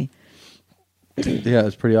so funny. Yeah,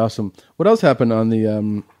 it's pretty awesome. What else happened on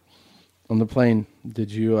the plane? Did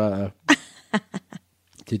you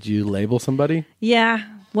did you label somebody? Yeah.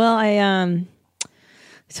 Well, I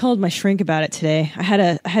told my shrink about it today. I had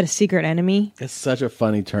a secret enemy. It's such a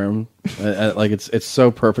funny term. Like it's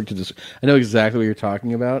so perfect to just. I know exactly what you're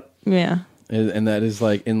talking about. Yeah. And that is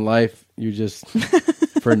like in life, you just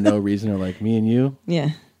for no reason are like me and you.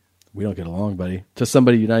 Yeah. We don't get along, buddy. To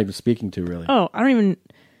somebody you're not even speaking to, really. Oh, I don't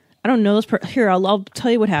know this. Here, I'll tell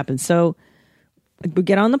you what happened. So we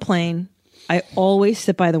get on the plane. I always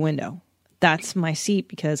sit by the window. That's my seat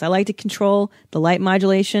because I like to control the light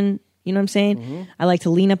modulation. You know what I'm saying? Mm-hmm. I like to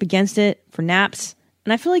lean up against it for naps.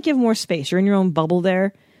 And I feel like you have more space. You're in your own bubble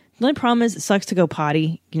there. The only problem is it sucks to go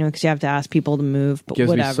potty, because you have to ask people to move. But Gives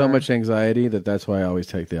whatever. me so much anxiety that's why I always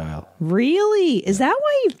take the aisle. Really? Is that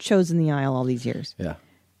why you've chosen the aisle all these years? Yeah.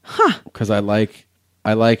 Huh. Because I like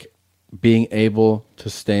being able to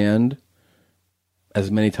stand as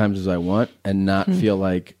many times as I want and not feel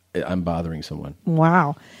like I'm bothering someone.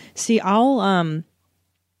 Wow. See,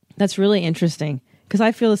 that's really interesting because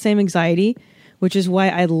I feel the same anxiety, which is why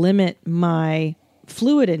I limit my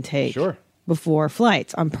fluid intake before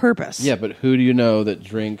flights on purpose. Yeah, but who do you know that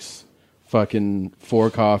drinks fucking 4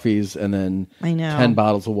 coffees and then I know 10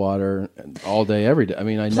 bottles of water all day, every day? I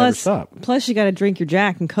mean, I never stop. Plus, you got to drink your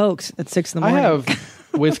Jack and Cokes at 6 in the morning. I have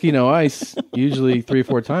whiskey, no ice, usually 3 or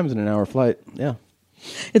 4 times in an hour flight. Yeah.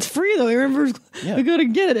 It's free though. Remember, Yeah. I gotta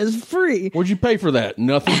get it. It's free. What'd you pay for that?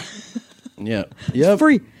 Nothing. Yeah. Yep.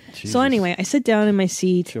 Free. Jesus. So anyway, I sit down in my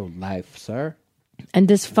seat. It's your life, sir. And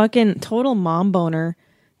this fucking total mom boner.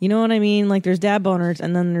 You know what I mean? Like there's dad boners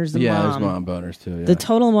and then there's the mom. Yeah, there's mom boners too. Yeah. The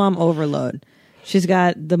total mom overload. She's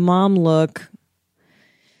got the mom look.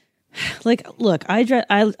 Like, look, I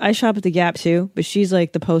shop at the Gap too, but she's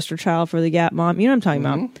like the poster child for the Gap mom. You know what I'm talking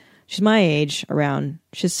about? She's my age around.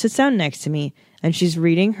 She sits down next to me and she's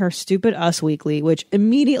reading her stupid Us Weekly, which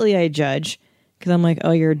immediately I judge because I'm like,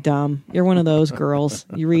 oh, you're dumb. You're one of those girls.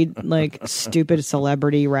 You read like stupid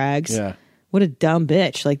celebrity rags. Yeah. What a dumb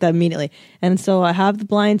bitch. Like that immediately. And so I have the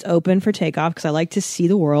blinds open for takeoff because I like to see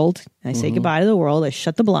the world. I say goodbye to the world. I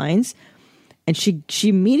shut the blinds. And she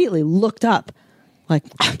immediately looked up like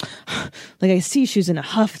I see she was in a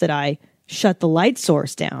huff that I shut the light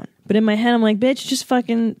source down. But in my head, I'm like, bitch, just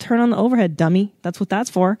fucking turn on the overhead, dummy. That's what that's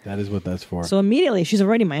for. That is what that's for. So immediately she's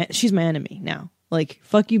my enemy now. Like,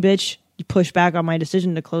 fuck you, bitch. You push back on my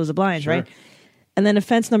decision to close the blinds, Sure. right? And then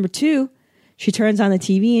offense number 2, she turns on the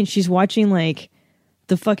TV and she's watching like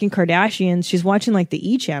the fucking Kardashians. She's watching like the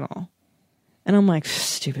E! Channel. And I'm like,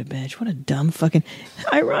 stupid bitch, what a dumb fucking...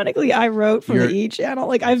 Ironically, I wrote from the E! Channel.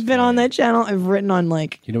 Like, I've been on that channel. I've written on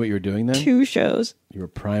like... You know what you were doing then? 2 shows. You were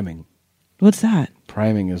priming. What's that?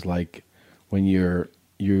 Priming is like when you're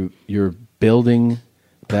building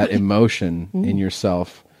that emotion in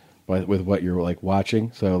yourself with what you're like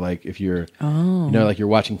watching. So like if you're, like you're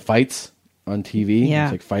watching fights on TV, Yeah.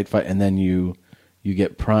 it's like fight, and then you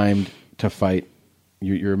get primed to fight.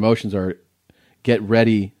 Your emotions are get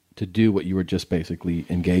ready to do what you were just basically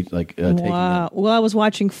engaged, like taking in. Well, I was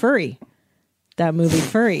watching Furry. That movie,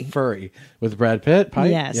 Furry. Furry with Brad Pitt. Pipe?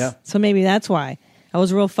 Yes. Yeah. So maybe that's why. I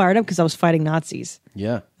was real fired up because I was fighting Nazis.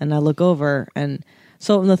 Yeah. And I look over, and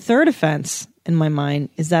so the third offense in my mind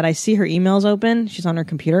is that I see her emails open. She's on her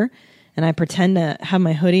computer, and I pretend to have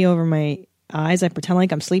my hoodie over my eyes. I pretend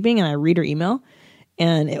like I'm sleeping, and I read her email.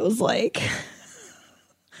 And it was like,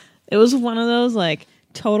 it was one of those like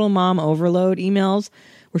total mom overload emails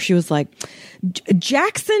where she was like,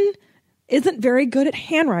 Jackson isn't very good at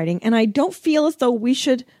handwriting, and I don't feel as though we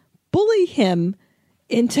should bully him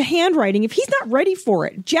into handwriting if he's not ready for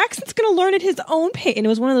it. Jackson's going to learn at his own pace. And it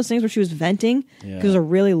was one of those things where she was venting because it was a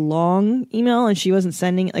really long email and she wasn't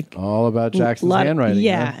sending it like all about Jackson's handwriting.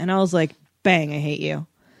 Yeah. Huh? And I was like, bang, I hate you.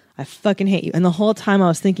 I fucking hate you. And the whole time I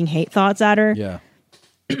was thinking hate thoughts at her. Yeah.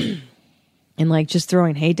 And like just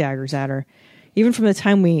throwing hate daggers at her. Even from the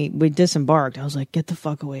time we disembarked, I was like, get the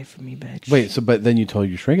fuck away from me, bitch. Wait, so but then you told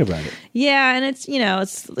your shrink about it. Yeah, and it's,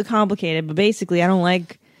 it's complicated, but basically I don't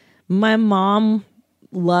like, my mom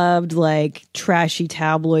loved like trashy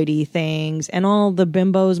tabloidy things, and all the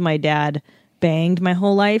bimbos my dad banged my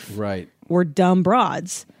whole life were dumb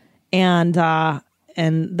broads. And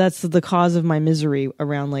that's the cause of my misery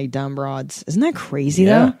around like dumb broads. Isn't that crazy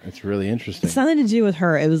though? It's really interesting. It's nothing to do with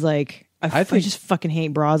her. It was like, I just fucking hate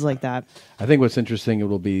broads like that. I think what's interesting, it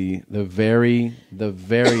will be the very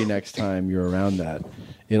next time you're around that,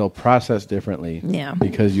 it'll process differently. Yeah.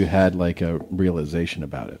 Because you had like a realization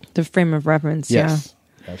about it. The frame of reference. Yes,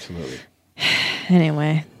 absolutely.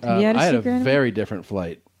 Anyway, I had a very different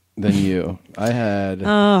flight than you. I had.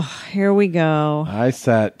 Oh, here we go. I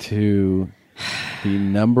sat to the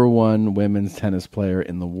 #1 women's tennis player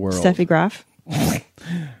in the world. Steffi Graf.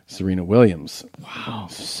 Serena Williams. Wow.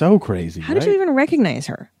 So crazy. How did you even recognize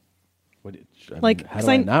her? How do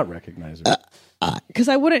I not recognize her? Because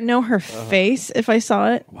I wouldn't know her face if I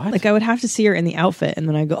saw it. What? Like I would have to see her in the outfit, and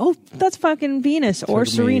then I go, "Oh, that's fucking Venus or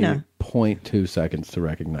Took me Serena." 0.2 seconds to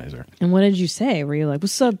recognize her. And what did you say? Were you like,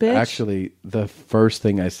 "What's up, bitch"? Actually, the first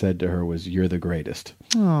thing I said to her was, "You're the greatest."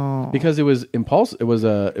 Oh, because it was impulse. It was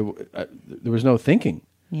there was no thinking.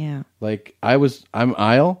 Yeah. Like I'm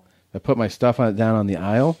aisle. I put my stuff down on the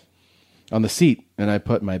aisle, on the seat, and I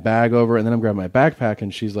put my bag over, and then I'm grabbing my backpack,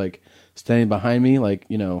 and she's like standing behind me, like,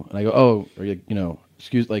 and I go, "Oh, are you,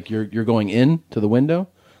 excuse, like you're going in to the window.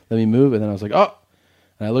 Let me move." And then I was like, "Oh,"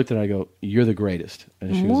 and I looked at her, I go, "You're the greatest,"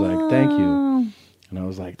 and she was like, "Thank you." And I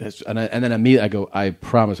was like, "That's," and then immediately I go, "I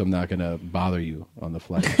promise I'm not going to bother you on the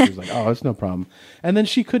flight." She was like, "Oh, it's no problem." And then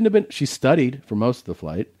she couldn't have been. She studied for most of the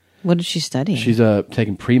flight. What did she study? She's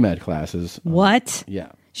taking pre-med classes. What?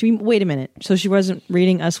 Yeah. Wait a minute. So she wasn't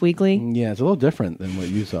reading Us Weekly? Yeah, it's a little different than what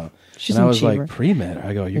you saw. She's and I an was achiever. like, pre-med?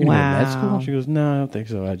 I go, "You're going to go to med school?" She goes, "No, I don't think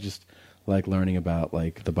so. I just like learning about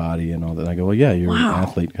like the body and all that." I go, "Well, yeah, you're an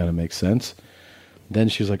athlete. Kind of makes sense." Then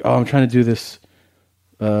she was like, "Oh, I'm trying to do this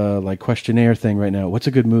like questionnaire thing right now. What's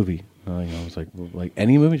a good movie?" I was like, "Well, like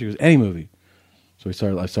any movie?" She goes, "Any movie." So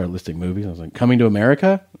I started listing movies. I was like, "Coming to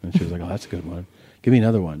America?" And she was like, "Oh, that's a good one. Give me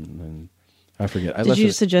another one." And then I forget. Did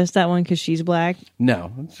you suggest that one because she's black?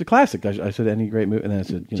 No, it's a classic. I said any great movie, and then I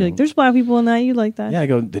said, She's like, there's black people in that. You like that? Yeah, I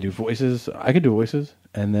go, they do voices. I could do voices.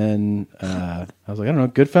 And then I was like, I don't know,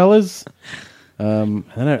 Goodfellas. And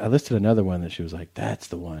then I listed another one that she was like, that's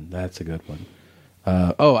the one. That's a good one.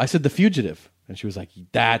 I said The Fugitive. And she was like,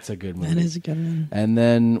 that's a good movie. That is a good one. And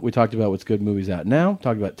then we talked about what's good movies out now.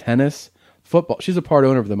 Talked about tennis, football. She's a part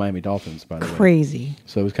owner of the Miami Dolphins, by the way. Crazy.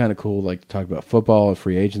 So it was kind of cool, like, to talk about football and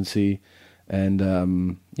free agency. And,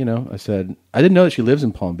 I said, I didn't know that she lives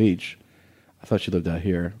in Palm Beach. I thought she lived out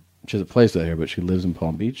here. She has a place out here, but she lives in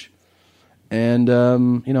Palm Beach. And,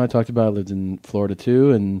 I talked about I lived in Florida,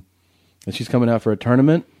 too. And she's coming out for a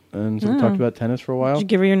tournament. And so we talked about tennis for a while. Did you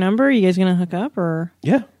give her your number? Are you guys going to hook up? Or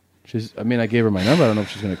Yeah. I gave her my number. I don't know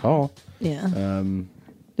if she's going to call. Yeah.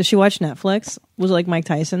 Does she watch Netflix? Was it like Mike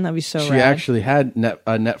Tyson? That'd be so She rad. actually had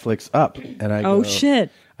Netflix up. And I go,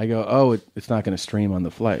 shit. I go, it's not going to stream on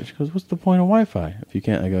the flight. She goes, what's the point of Wi-Fi if you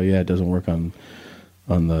can't? I go, yeah, it doesn't work for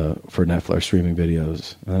Netflix streaming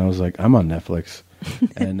videos. And then I was like, I'm on Netflix.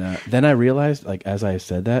 And then I realized, like, as I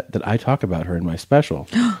said that I talk about her in my special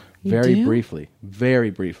very briefly.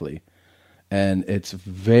 And it's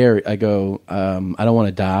I go, I don't want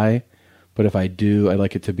to die, but if I do, I'd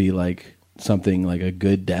like it to be like something like a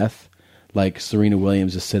good death. Like Serena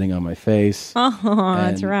Williams is sitting on my face. Oh,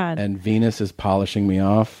 that's rad. And Venus is polishing me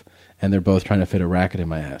off, and they're both trying to fit a racket in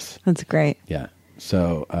my ass. That's great. Yeah.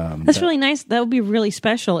 So that's really nice. That would be really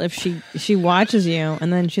special if she watches you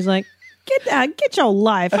and then she's like, get your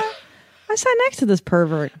life. I sat next to this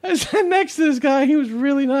pervert. I sat next to this guy. He was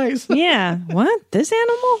really nice. Yeah. What? This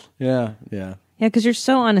animal? Yeah. Yeah, because you're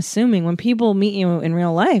so unassuming. When people meet you in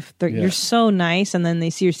real life, you're so nice, and then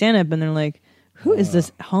they see your stand-up, and they're like, who is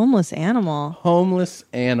this homeless animal? Homeless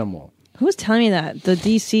animal. Who was telling me that? The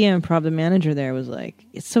DC improv, the manager there, was like,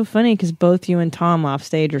 it's so funny because both you and Tom off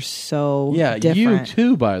stage are so different. You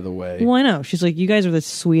too, by the way. Well, I know. She's like, you guys are the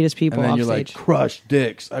sweetest people and then off you're stage. Like, crush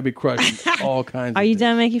dicks. I'd be crushing all kinds Are of you dicks.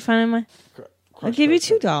 done making fun of my... I'll give you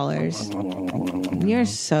 $2. You're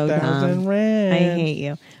so dumb. Rand. I hate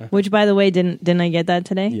you. Which, by the way, didn't I get that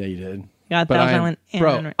today? Yeah, you did. Got but that.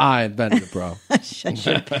 I invented it, bro.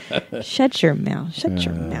 Shut your mouth. Shut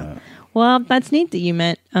your mouth. Well, that's neat that you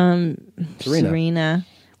met Serena.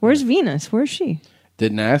 Where's Venus? Where's she?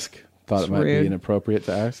 Didn't ask. Thought it might rude. be inappropriate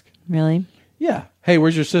to ask. Really? Yeah. Hey,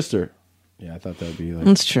 where's your sister? Yeah, I thought that would be like...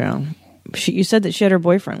 That's true. You said that she had her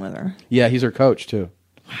boyfriend with her. Yeah, he's her coach, too.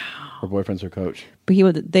 Wow. Her boyfriend's her coach.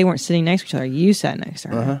 But they weren't sitting next to each other. You sat next to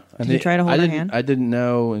her. Uh-huh. Did you try to hold her hand? I didn't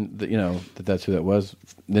know, that that's who that was.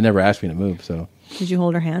 They never asked me to move, so... Did you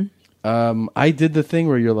hold her hand? I did the thing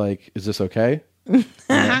where you're like, is this okay?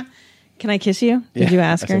 Can I kiss you? Did you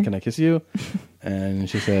ask her? I said, can I kiss you? And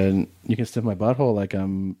she said, you can sniff my butthole like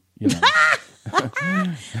I'm,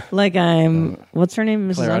 like I'm, what's her name?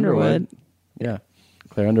 Mrs. Claire Underwood. Yeah.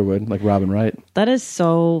 Claire Underwood, like Robin Wright. That is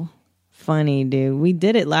so funny, dude. We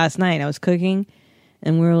did it last night. I was cooking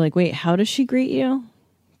and we were like, wait, how does she greet you?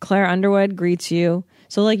 Claire Underwood greets you.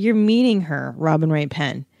 So like you're meeting her, Robin Wright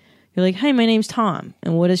Penn. You're like, hi, my name's Tom.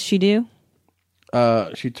 And what does she do?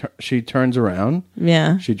 She turns around.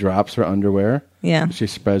 Yeah. She drops her underwear. Yeah. She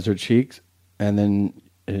spreads her cheeks, and then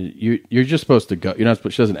you're just supposed to go. You're not.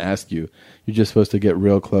 She doesn't ask you. You're just supposed to get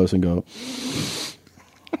real close and go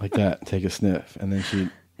like that. Take a sniff, and then she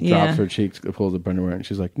drops her cheeks, pulls up her underwear, and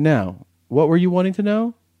she's like, "Now, what were you wanting to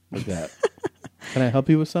know?" Like that. Can I help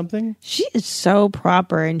you with something? She is so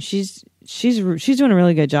proper, and she's doing a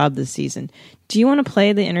really good job this season. Do you want to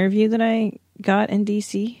play the interview that I got in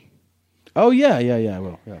DC? Oh, yeah, I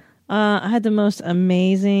will. Yeah. I had the most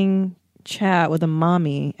amazing chat with a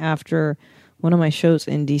mommy after one of my shows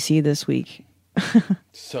in DC this week.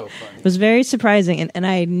 So funny. It was very surprising, and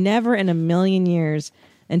I had never in a million years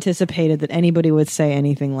anticipated that anybody would say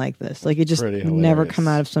anything like this. Like, it just never come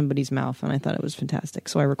out of somebody's mouth, and I thought it was fantastic,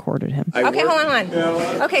 so I recorded him. Okay, hold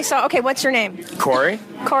on. Okay, what's your name? Corey.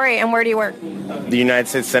 Corey, and where do you work? The United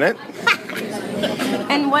States Senate.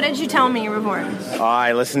 And what did you tell me before?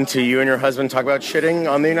 I listened to you and your husband talk about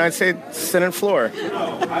shitting on the United States Senate floor.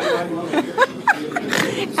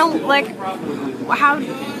 And, like, how...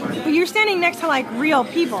 You're standing next to, like, real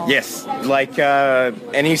people. Yes, like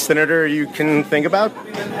any senator you can think about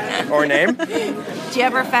or name. Do you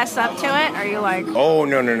ever fess up to it? Are you like... Oh,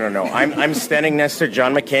 no. I'm standing next to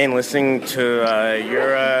John McCain listening to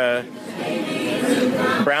your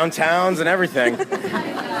Brown Towns and everything.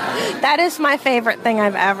 That is my favorite thing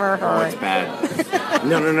I've ever heard. Oh, it's bad.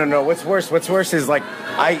 No. What's worse is, like,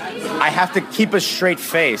 I have to keep a straight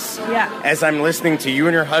face as I'm listening to you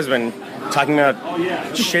and your husband talking about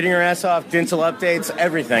shitting your ass off, dental updates,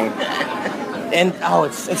 everything. And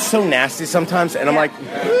it's so nasty sometimes, and I'm like,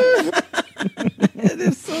 it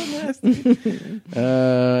is so nasty.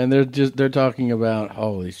 And they're talking about,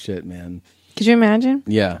 holy shit, man. Could you imagine?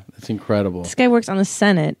 Yeah, it's incredible. This guy works on the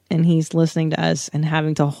Senate, and he's listening to us and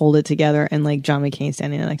having to hold it together, and like John McCain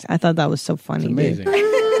standing next. I thought that was so funny. It's amazing.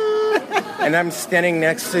 And I'm standing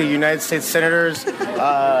next to United States senators.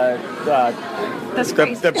 That's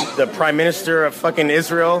crazy. The Prime Minister of fucking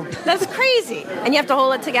Israel. That's crazy. And you have to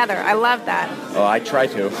hold it together. I love that. Oh, I try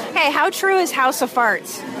to. Hey, how true is House of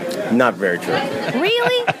Farts? Not very true.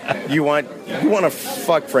 Really? You want to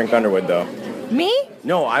fuck Frank Underwood though? Me?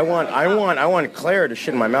 No, I want Claire to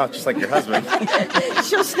shit in my mouth just like your husband.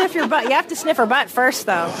 She'll sniff your butt. You have to sniff her butt first,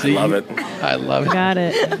 though. I love it. I love it. Got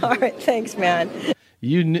it. All right, thanks, man.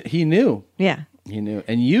 He knew. Yeah. He knew.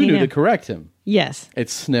 And you knew to correct him. Yes.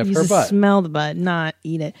 It's sniff He her used to butt. smell the butt, not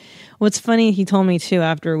eat it. What's funny, he told me too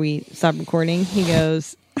after we stopped recording, he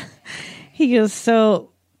goes, so,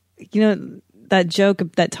 you know, that joke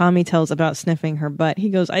that Tommy tells about sniffing her butt, he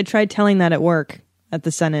goes, I tried telling that at work at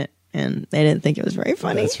the Senate, and they didn't think it was very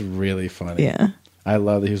funny. That's really funny. Yeah. I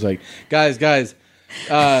love that. He was like, guys,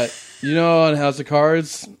 you know, on House of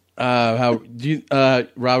Cards, Robin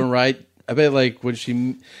Wright, I bet like when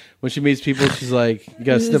she meets people, she's like, you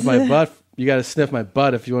gotta sniff my butt. You gotta sniff my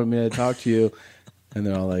butt if you want me to talk to you. And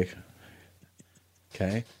they're all like,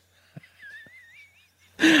 okay.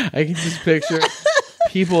 I can just picture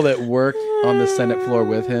people that work on the Senate floor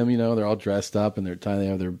with him. You know, they're all dressed up and they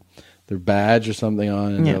have their badge or something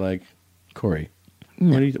on, and they're like, Corey,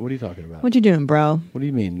 what are you talking about? What you doing, bro? What do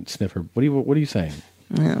you mean, sniff her? What are you saying?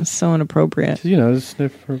 Yeah, it's so inappropriate. You know, just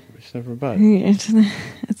sniff her butt.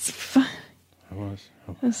 It's fun.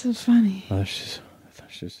 That's so funny. I thought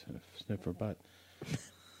she sniff her butt.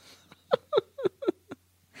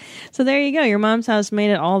 So there you go. Your mom's house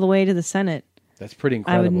made it all the way to the Senate. That's pretty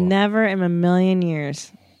incredible. I would never in a million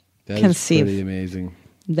years conceive pretty amazing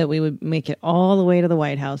that we would make it all the way to the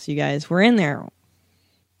White House. You guys, we're in there.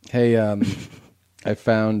 Hey, I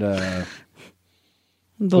found the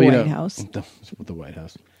White House. The White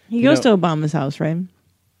House. He goes to Obama's house, right?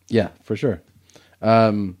 Yeah, for sure.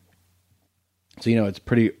 So it's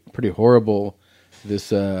pretty horrible.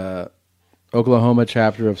 This Oklahoma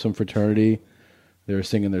chapter of some fraternity, they were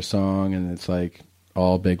singing their song, and it's like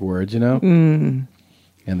all big words, and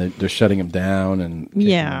they're shutting them down, and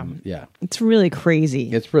them. It's really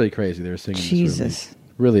crazy. It's really crazy. They're singing Jesus, this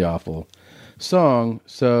really awful song.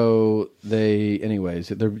 So they're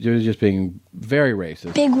just being very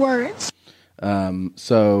racist. Big words.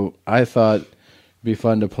 So I thought it'd be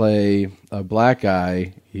fun to play a black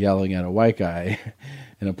guy yelling at a white guy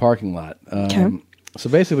in a parking lot. So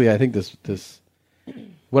basically, I think this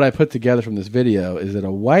what I put together from this video is that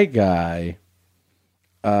a white guy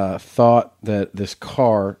thought that this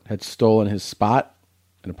car had stolen his spot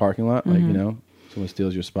in a parking lot, like someone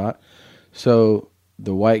steals your spot. So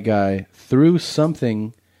the white guy threw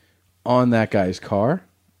something on that guy's car,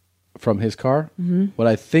 from his car. What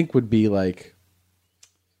I think would be like,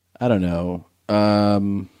 I don't know,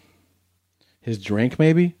 his drink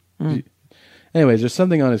maybe. Anyways, there's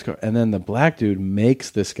something on his car, and then the black dude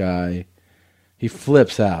makes this guy. He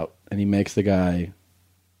flips out and he makes the guy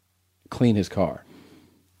clean his car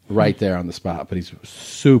right there on the spot. But he's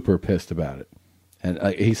super pissed about it, and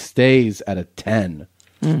he stays at a 10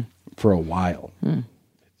 for a while.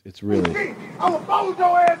 It's really. I'm gonna follow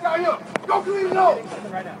your ass out here. Go clean it up.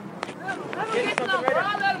 Right now.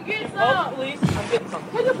 Let him get some. Please, I'm getting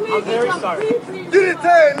something. Can you please I'm very sorry. Get his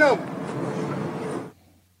tag number.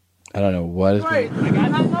 I don't know what is going on. I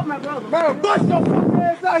know my brother. Man, bust your fucking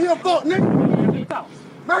ass out here, fuck nigga.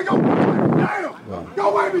 Man, go down.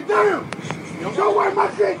 Go wipe me down. Go wipe my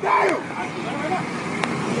shit down.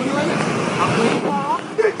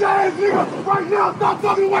 Get your ass nigga right now. Stop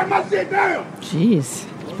talking and wipe my shit down. Jeez.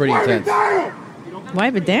 It's pretty intense.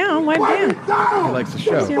 Wipe it down. Wipe it down. He likes the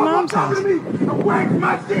show. It's your mom's house.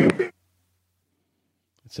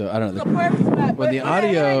 So I don't know. When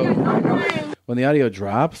the audio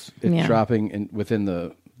drops, it's dropping within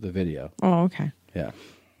the video. Oh, okay. Yeah,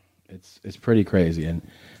 it's pretty crazy. And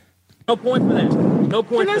no point for that. No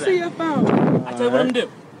point for that. Can I see your phone? I tell you what I'm gonna do.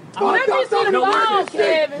 Let me see the phone,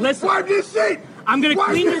 Kevin. Listen. Wipe this shit. I'm gonna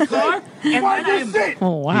clean your car and wipe this shit.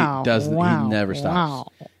 Oh wow. He doesn't. Wow. He never stops. Wow.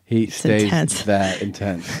 He stays intense. that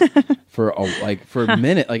intense for a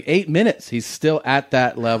minute, like 8 minutes. He's still at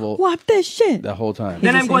that level. Wipe this shit the whole time.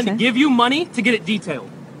 Then I'm going to give you money to get it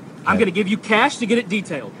detailed. I'm going to give you cash to get it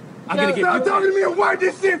detailed. I'm going to give you. Stop talking to me and wipe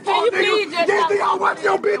this shit for nigga. You ain't think I'll watch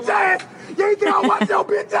your bitch ass? You ain't think I'll watch your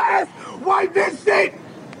bitch ass? Wipe this shit.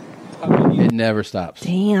 It never stops.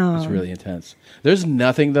 Damn. It's really intense. There's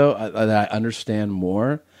nothing, though, that I understand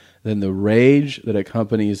more than the rage that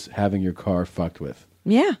accompanies having your car fucked with.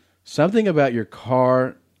 Yeah. Something about your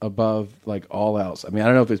car above like all else. I mean, I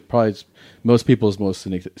don't know if it's probably most people's most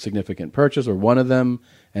significant purchase or one of them,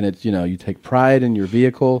 and it's, you know, you take pride in your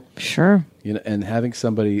vehicle. Sure. You know, and having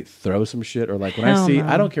somebody throw some shit, or like when Hell I see, no.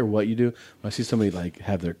 I don't care what you do, when I see somebody like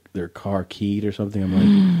have their car keyed or something, I'm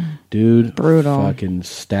like, dude, brutal. Fucking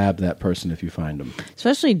stab that person if you find them.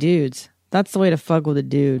 Especially dudes. That's the way to fuck with a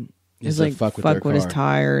dude. Is Is to like fuck with their his car.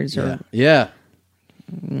 tires or Yeah.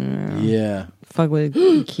 fuck with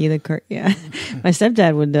key the car. Yeah. My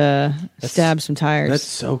stepdad would stab some tires. That's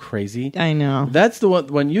so crazy. I know. That's the one.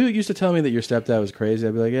 When you used to tell me that your stepdad was crazy,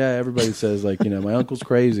 I'd be like, yeah, everybody says, like, you know, my uncle's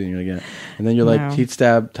crazy. And you're like, yeah. And then you're like, No. he'd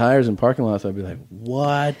stab tires in parking lots. I'd be like,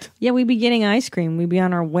 what? Yeah, we'd be getting ice cream. We'd be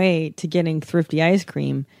on our way to getting thrifty ice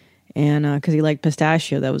cream. And because he liked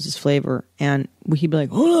pistachio, that was his flavor. And he'd be like,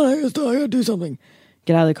 hold on, I gotta do something.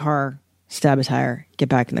 Get out of the car, stab a tire, get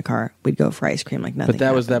back in the car. We'd go for ice cream like nothing. But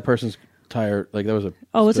that was that person's tire. Like, that was a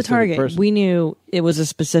Oh, it was a specific target. person. We knew it was a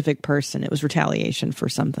specific person. It was retaliation for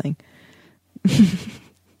something.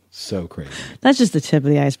 So crazy. That's just the tip of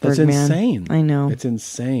the iceberg, It's man. insane. I know. It's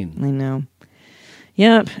insane. I know.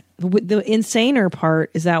 Yep. The insaner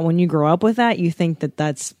part is that when you grow up with that, you think that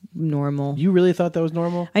that's normal. You really thought that was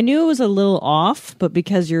normal? I knew it was a little off, but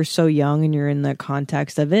because you're so young and you're in the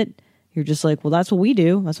context of it, you're just like, well, that's what we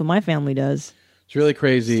do. That's what my family does. It's really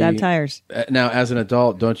crazy. Stab tires. Now, as an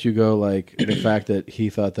adult, don't you go like the fact that he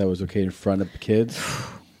thought that was okay in front of kids?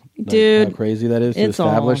 Like, Dude, how crazy that is to it's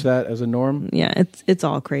establish all- that as a norm? Yeah, it's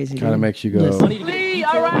all crazy. Kind of dude. makes you go. Please,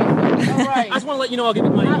 all right. I just want to let you know I'll give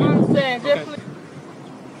you money. I understand.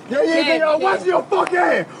 Yeah, watch your fucking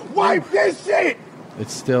hand. Wipe this shit.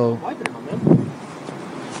 It's still. Wiping it, my man.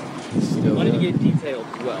 It's still. Money to get detailed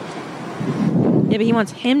well. Yeah, but he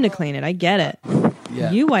wants him to clean it. I get it.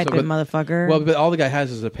 Yeah. You wipe So, it, but- motherfucker. Well, but all the guy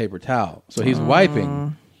has is a paper towel, so he's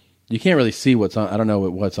wiping. You can't really see what's on. I don't know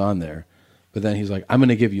what's on there, but then he's like, "I'm going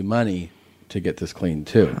to give you money to get this clean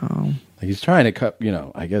too." Like he's trying to cut. You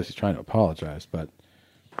know, I guess he's trying to apologize, but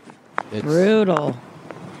it's brutal.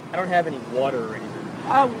 I don't have any water or anything.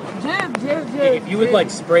 Jim. If you would like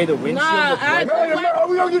spray the windshield with water.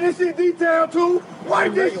 We gonna get this shit detailed too.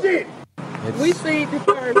 Wipe this shit. We see the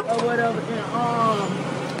first or whatever.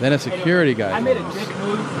 Then a security guy. I made a dick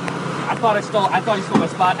move. I thought he stole my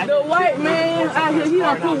spot. The white man out here, he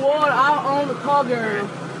done put water out on the car girl.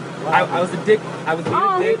 I was a dick. I was being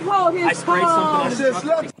a He dick. called his I sprayed something on his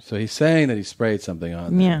truck. So he's saying that he sprayed something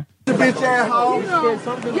on. Yeah. The bitch ass home.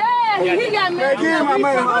 Yeah, he got mad. Give me my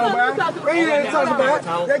money, home, man. They ain't talking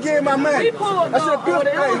about. They give me my money. I said, good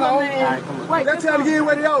hey, home. That's how to give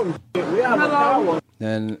away the old. Hello.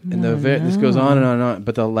 Then in this goes on and on and on.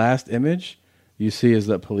 But the last image you see is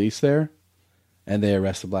the police there, and they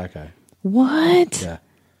arrest the black guy. What? Yeah.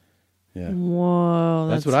 Yeah. Whoa.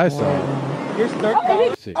 That's what I saw. Here's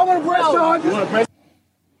 $30. See. I want to press charges.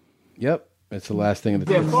 Yep. It's the last thing of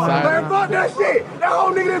the Man, fuck that shit. That whole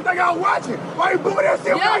nigga didn't think I was watching. Why you booing that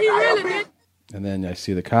shit? Yeah, he really did. And then I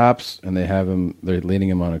see the cops, and they have him. They're leading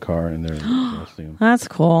him on a car, and they're arresting him. That's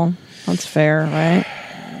cool. That's fair, right?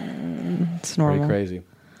 It's normal. Pretty crazy.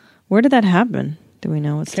 Where did that happen? Do we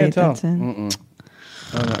know what Can't state tell. that's in?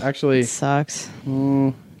 I don't know. Actually, It sucks.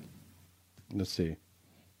 Let's see.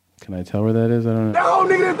 Can I tell where that is? I don't know. That whole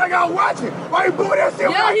nigga didn't think I was watching. Why you booing that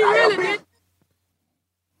shit? Yeah, he really did.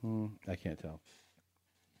 I can't tell.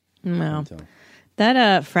 No. Can't tell.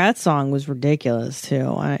 That frat song was ridiculous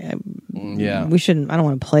too. Yeah. We shouldn't. I don't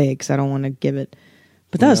want to play it because I don't want to give it.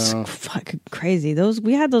 But that was No. fucking crazy.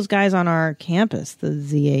 We had those guys on our campus, the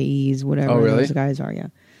ZAEs, whatever Oh, really? those guys are. Yeah,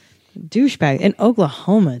 douchebag in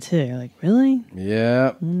Oklahoma too. You're like, really?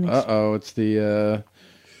 Yeah. Uh-oh. It's the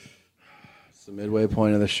midway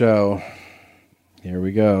point of the show. Here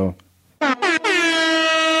we go.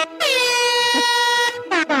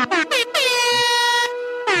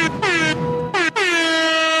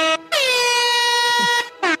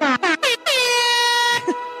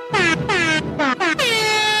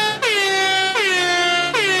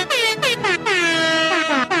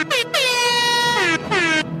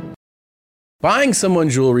 Buying someone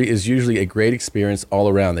jewelry is usually a great experience all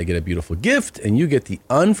around. They get a beautiful gift, and you get the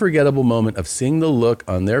unforgettable moment of seeing the look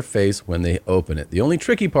on their face when they open it. The only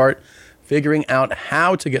tricky part, figuring out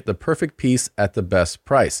how to get the perfect piece at the best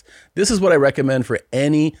price. This is what I recommend for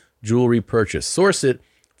any jewelry purchase. Source it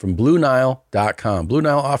from BlueNile.com. Blue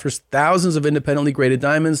Nile offers thousands of independently graded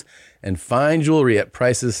diamonds and fine jewelry at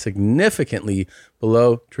prices significantly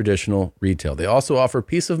below traditional retail. They also offer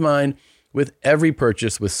peace of mind with every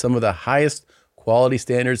purchase with some of the highest quality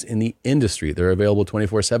standards in the industry. They're available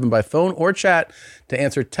 24/7 by phone or chat to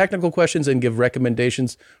answer technical questions and give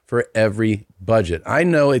recommendations for every budget. I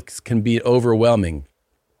know it can be overwhelming.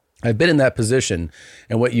 I've been in that position,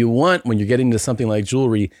 and what you want when you're getting into something like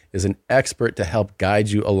jewelry is an expert to help guide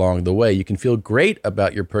you along the way. You can feel great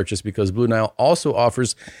about your purchase because Blue Nile also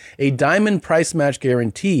offers a diamond price match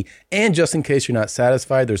guarantee. And just in case you're not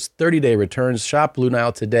satisfied, there's 30-day returns. Shop Blue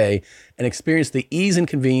Nile today and experience the ease and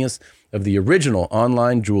convenience of the original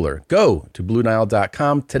online jeweler. Go to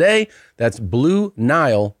BlueNile.com today. That's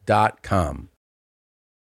BlueNile.com.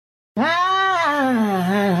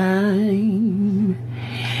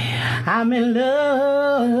 I'm in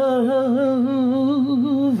love.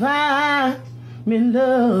 I'm in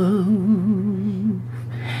love.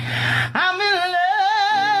 I'm in love.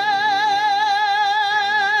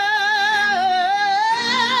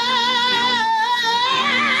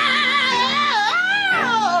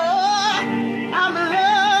 I'm in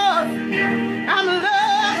love. I'm in love.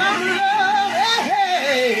 I'm in love.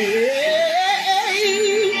 Hey.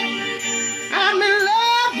 I'm in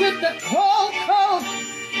love with the cocoa.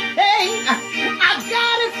 Hey, I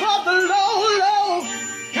got it for the low, low.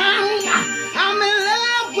 I'm in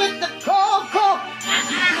love with the cocoa.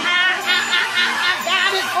 I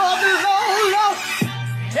got it for the low, low.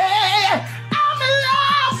 Hey, I'm in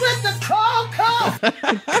love with the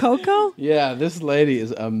cocoa. Coco? Yeah, this lady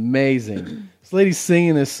is amazing. This lady's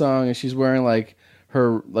singing this song, and she's wearing like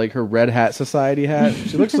her Red Hat Society hat.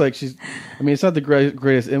 She looks like she's. I mean, it's not the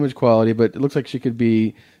greatest image quality, but it looks like she could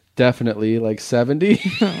be definitely like 70.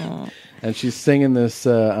 And she's singing this.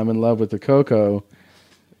 I'm in love with the cocoa.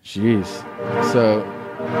 Jeez. So,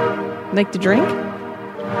 like the drink?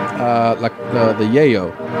 Like the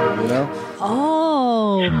yayo, you know.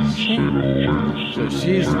 Oh. So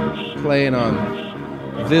she's playing on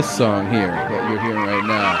this song here that you're hearing right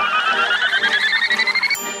now.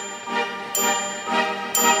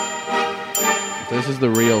 This is the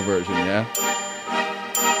real version, yeah?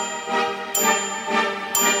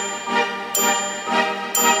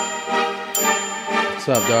 What's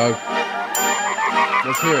up, dog?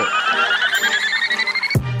 Let's hear it.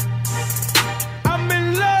 I'm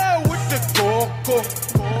in love with the cocoa.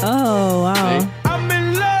 Oh, wow. I'm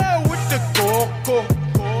in love with the cocoa.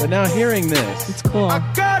 But now hearing this. It's cool. I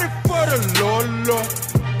got it for the lolo.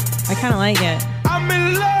 I kind of like it. I'm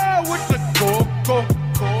in love with the cocoa.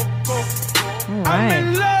 All I'm right.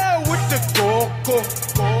 in love with the cocoa.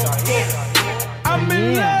 I'm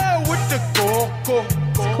in love with the cocoa.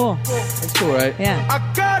 It's cool. That's cool, right? Yeah. I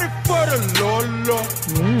got it for the lolo.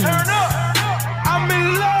 Turn up. I'm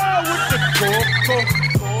in love with the cocoa.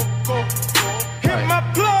 Hit my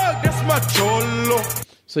plug, that's my cholo.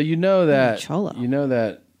 So you know that,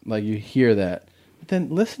 like you hear that. But then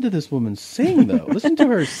listen to this woman sing, though. Listen to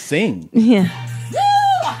her sing. Yeah.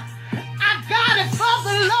 I got it for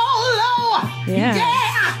the low. Yeah.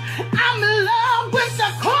 I'm in love with the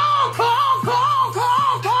cocoa.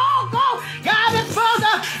 Got it for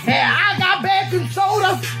the, I got baking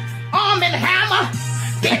soda, Arm & Hammer.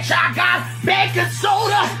 Bitch, I got baking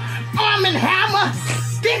soda, Arm & Hammer.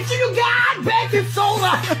 Bitch, you got baking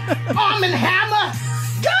soda, Arm & Hammer.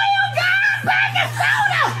 Do you got baking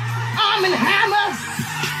soda, Arm & Hammer?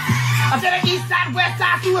 I said east side, west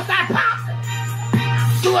side, suicide pop.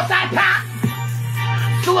 Suicide pop.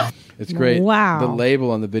 Suicide. It's great. Wow. The label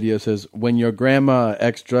on the video says, when your grandma,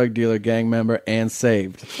 ex-drug dealer, gang member, and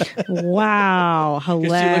saved. Wow. Hilarious.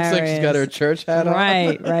 She looks like she's got her church hat on.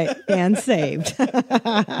 Right. And saved.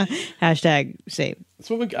 Hashtag saved.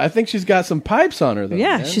 I think she's got some pipes on her, though.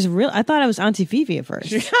 Yeah, man. she's real. I thought it was Auntie Fifi at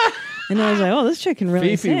first. And I was like, oh, this chick can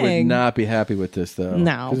really Fifi sing. would not be happy with this, though.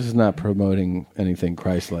 No. This is not promoting anything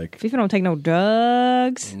Christ-like. Fifi don't take no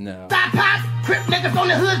drugs. No. Pop, crip niggas on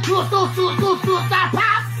the hood, suicide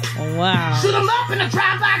pop. Wow. Shoot 'em up in the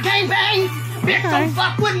drive-by gangbang. Bitch, don't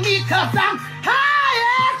fuck with me, cause I'm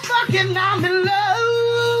high as fucking, I'm in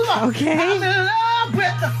love. Okay. I'm in love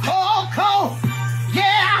with the cocoa.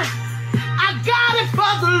 Yeah. I got it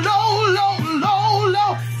for the low,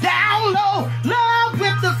 down low. Love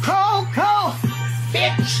with the cocoa.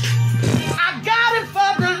 Bitch. I got it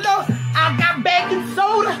for the low. I got baking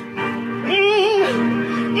soda.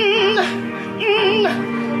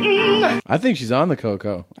 I think she's on the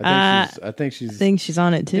cocoa. I think she's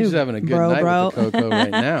on it too. She's having a good night with the cocoa right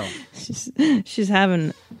now. She's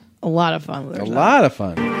having a lot of fun with her. A lot of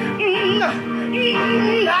fun. I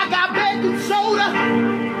got baking soda.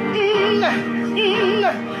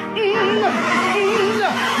 Yeah!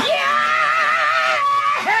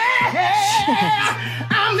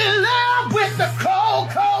 I'm in love with the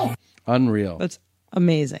cocoa. Unreal. That's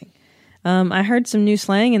amazing. I heard some new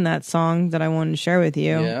slang in that song that I wanted to share with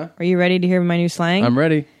you. Yeah. Are you ready to hear my new slang? I'm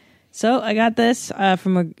ready. So I got this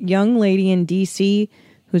from a young lady in D.C.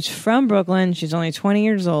 who's from Brooklyn. She's only 20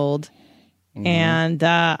 years old. Mm-hmm. And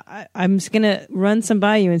I'm just going to run some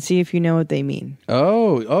by you and see if you know what they mean.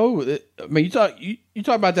 I mean, you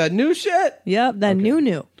talk about that new shit? Yep, that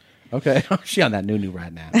new. Okay. She on that new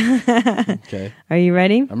right now. Okay. Are you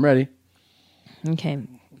ready? I'm ready. Okay.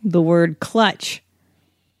 The word clutch.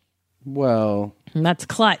 Well. That's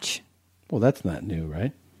clutch. Well, that's not new,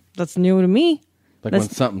 right? That's new to me. Like when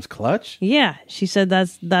something's clutch? Yeah. She said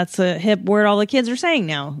that's a hip word all the kids are saying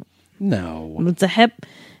now. No. It's a hip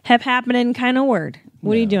happening kind of word.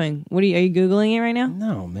 What are you doing? Are you Googling it right now?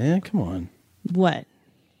 No, man. Come on. What?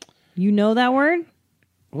 You know that word?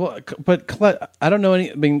 Well, but clutch, I don't know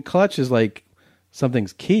any. I mean, clutch is like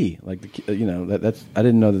something's key. Like that's. I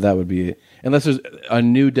didn't know that would be unless there's a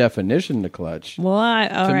new definition to clutch. Well,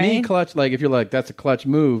 to me, clutch. Like if you're like that's a clutch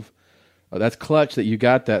move, or that's clutch that you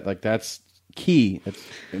got that. Like that's key. That's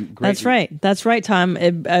great. That's right. That's right, Tom.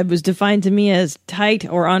 It was defined to me as tight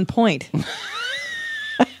or on point.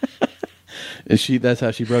 That's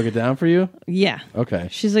how she broke it down for you? Yeah. Okay.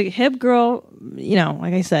 She's like hip girl.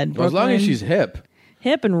 Like I said, well, as long as she's hip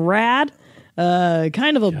and rad,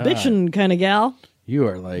 kind of a bitchin' kind of gal. You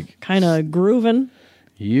are like kind of grooving.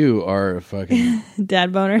 You are a fucking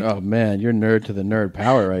dad boner. Oh man, you're nerd to the nerd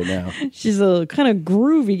power right now. She's a kind of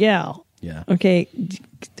groovy gal. Yeah. Okay.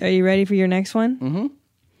 Are you ready for your next one? Mm-hmm.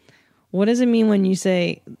 What does it mean when you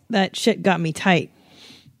say that shit got me tight?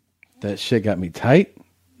 That shit got me tight?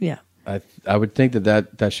 Yeah. I would think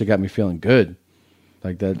that shit got me feeling good.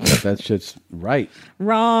 Like that shit's right.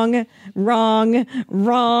 Wrong. Okay.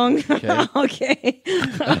 Okay.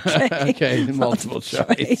 Okay. Multiple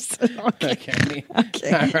choice. Okay. All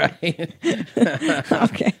right.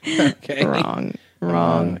 Okay.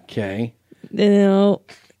 Wrong. Okay. No.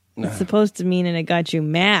 It's supposed to mean and it got you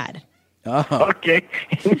mad. Oh. Okay.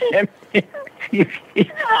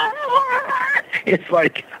 It's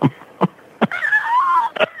like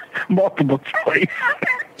multiple choice.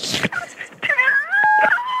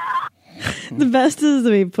 The best is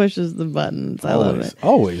that he pushes the buttons. I love it.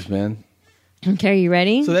 Always, man. Okay, are you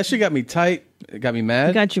ready? So that shit got me tight. It got me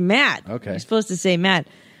mad? It got you mad. Okay. You're supposed to say mad.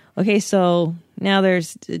 Okay, so now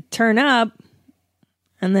there's turn up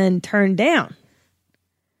and then turn down.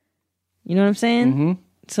 You know what I'm saying? Mm-hmm.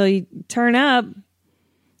 So you turn up.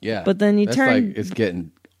 Yeah. But then you That's turn. like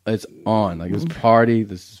it's on. Like this party.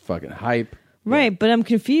 This is fucking hype. Right, but I'm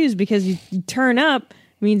confused because you turn up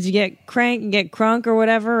means you get crank, you get crunk or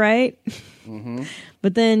whatever, right? Mm-hmm.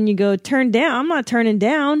 But then you go turn down. I'm not turning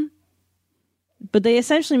down. But they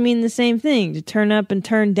essentially mean the same thing. To turn up and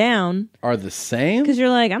turn down are the same? Because you're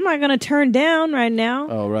like, I'm not going to turn down right now.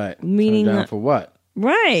 Oh, right. Meaning turn down for what?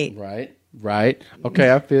 Right. Right.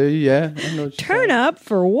 Okay, I feel you. Yeah. I know what you're turn up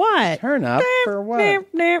for what? Turn up for what?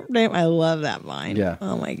 I love that line. Yeah.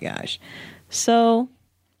 Oh my gosh. So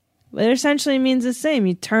it essentially means the same.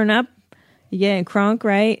 You turn up, you get crunk,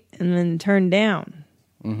 right? And then turn down.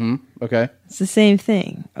 Mm-hmm. Okay. It's the same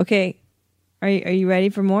thing. Okay. Are you ready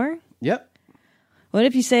for more? Yep. What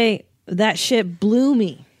if you say, that shit blew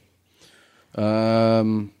me?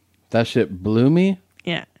 That shit blew me?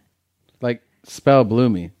 Yeah. Like, spell blew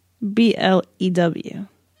me. BLEW.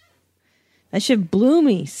 That shit blew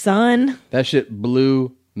me, son. That shit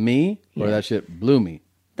blew me? Or that shit blew me?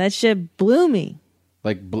 That shit blew me.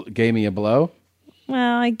 Like, gave me a blow?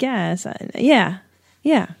 Well, I guess. Yeah.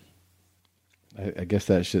 I guess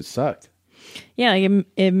that shit sucked. Yeah, like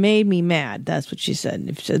it made me mad. That's what she said.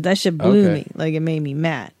 That shit blew me. Like it made me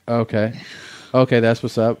mad. Okay, that's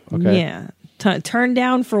what's up. Okay. Yeah. Turn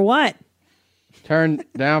down for what? Turn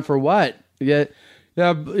down for what? Yeah.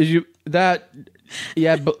 Blew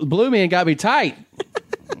me and got me tight.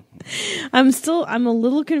 I'm a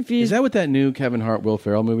little confused. Is that what that new Kevin Hart, Will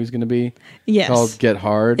Ferrell movie is going to be? Yes. Called Get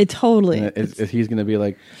Hard? It totally he's going to be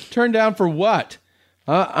like, turn down for what?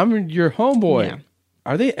 I'm your homeboy. Yeah.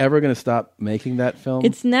 Are they ever going to stop making that film?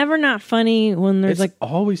 It's never not funny when there's it's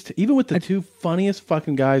always, even with the two funniest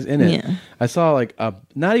fucking guys in it. Yeah. I saw like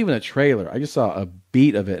not even a trailer. I just saw a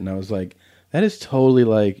beat of it and I was like, that is totally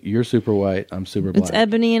like, you're super white, I'm super black. It's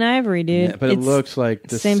Ebony and Ivory, dude. Yeah, but it looks like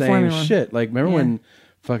the same formula. shit. Like, remember when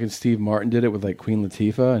fucking Steve Martin did it with like Queen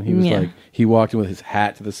Latifah, and he was like, he walked in with his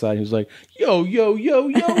hat to the side. And he was like, yo, yo, yo,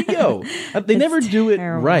 yo, yo. They never do it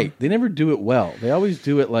right. They never do it well. They always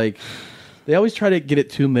do it like, they always try to get it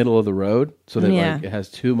too middle of the road so that like it has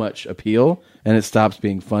too much appeal and it stops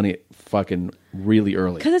being funny fucking really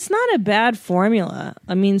early. Because it's not a bad formula.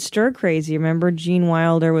 I mean, Stir Crazy. Remember Gene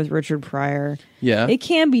Wilder with Richard Pryor? Yeah, it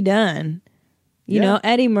can be done. You know,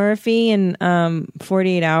 Eddie Murphy in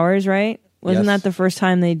 48 Hours, right? Wasn't Yes. that the first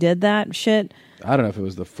time they did that shit? I don't know if it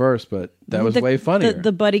was the first, but that was way funnier.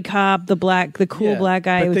 The buddy cop, the cool black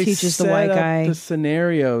guy But who they teaches the set white up guy. the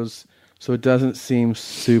scenarios so it doesn't seem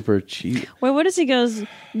super cheap. Wait, what does he goes? Do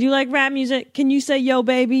you like rap music? Can you say yo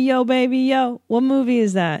baby, yo? What movie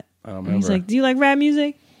is that? I don't And remember. he's like, do you like rap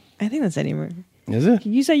music? I think that's Eddie Murphy. Is it?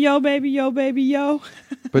 Can you say yo baby, yo?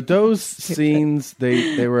 But those scenes,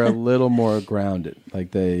 they were a little more grounded. Like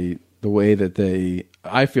the way that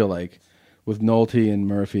I feel like with Nolte and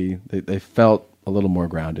Murphy, they felt a little more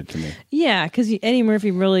grounded to me. Yeah, because Eddie Murphy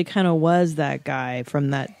really kind of was that guy from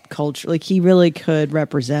that culture. Like he really could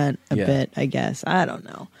represent a bit, I guess. I don't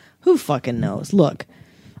know. Who fucking knows? Look,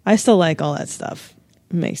 I still like all that stuff.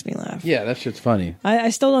 It makes me laugh. Yeah, that shit's funny. I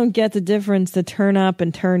still don't get the difference to turn up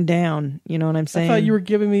and turn down. You know what I'm saying? I thought you were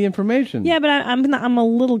giving me information. Yeah, but I'm a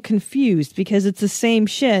little confused because it's the same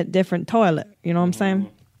shit, different toilet. You know what I'm saying?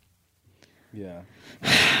 Yeah.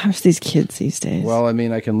 How's these kids these days? Well, I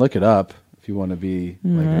mean, I can look it up if you want to be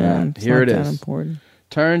like that. It's Here not it that is. important.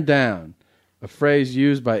 Turn down, a phrase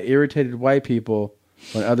used by irritated white people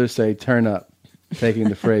when others say turn up, taking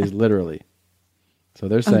the phrase literally. So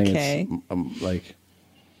they're saying it's like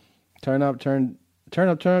turn up.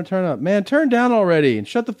 Man, turn down already and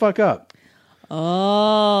shut the fuck up.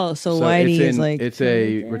 Oh, so Whitey is like... It's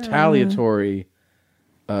a retaliatory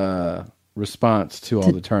response to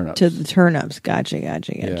all the turn-ups. To the turn-ups. Gotcha.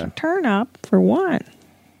 Yeah. Turn up for what?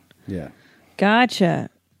 Yeah. Gotcha.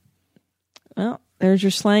 Well, there's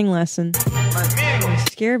your slang lesson.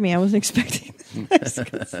 It scared me. I wasn't expecting this.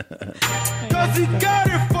 Cause he got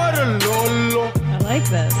it for the Lolo. I like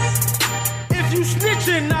this. If you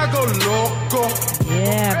snitching, I go loco.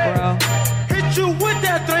 Yeah, bro. Hit you with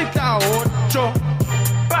that 38.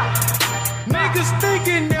 Niggas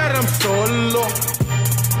thinking that I'm solo.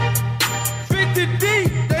 50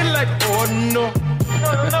 deep, they like, oh no.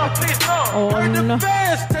 No, please no. Oh, the no.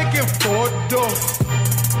 fans taking photos.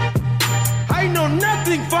 I know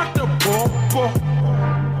nothing but the popo.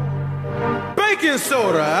 Baking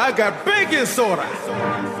soda, I got baking soda.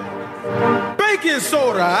 Baking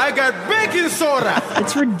soda, I got baking soda.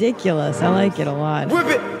 It's ridiculous. I like it a lot. Whip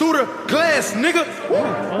it through the glass, nigga.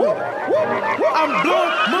 I'm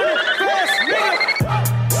blowing money fast,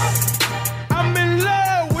 nigga. I'm in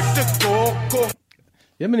love with the coco.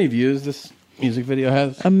 You know how many views this music video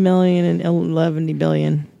has? 1,011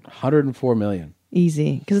 billion. 104 million.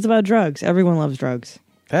 Easy. Because it's about drugs. Everyone loves drugs.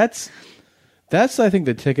 That's I think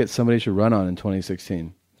the ticket somebody should run on in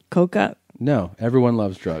 2016. Coca? No, everyone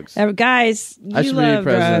loves drugs. Guys, I you should love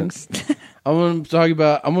be president. drugs. I'm going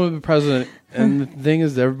to be president, and the thing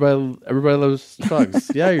is, everybody loves drugs.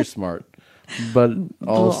 Yeah, you're smart, but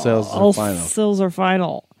all sales are final. All sales are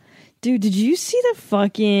final. Dude, did you see the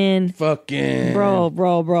fucking bro?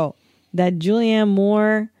 That Julianne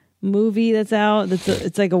Moore movie that's out.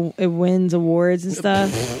 It's like it wins awards and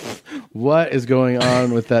stuff. What is going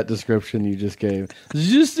on with that description you just gave? Did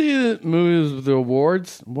you see the movies with the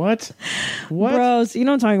awards? What? Bros, you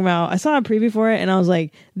know what I'm talking about. I saw a preview for it and I was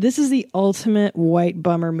like, this is the ultimate white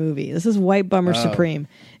bummer movie. This is white bummer supreme.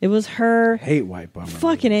 It was her. I hate white bummer.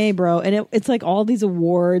 Fucking A, bro. And it's like all these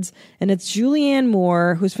awards and it's Julianne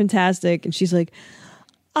Moore, who's fantastic. And she's like,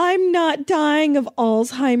 I'm not dying of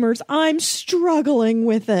Alzheimer's. I'm struggling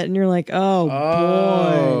with it. And you're like, oh boy.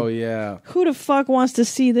 Oh, yeah. Who the fuck wants to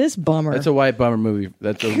see this bummer? That's a white bummer movie.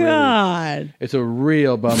 That's a God. It's a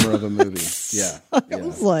real bummer of a movie. Yeah. I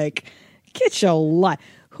was like, get your life.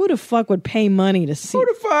 Who the fuck would pay money to see? Who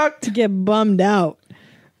the fuck? To get bummed out?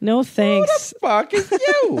 No thanks. Who the fuck is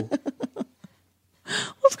you?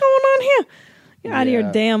 What's going on here? You're out of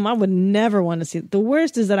your damn. I would never want to see it. The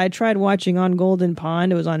worst is that I tried watching On Golden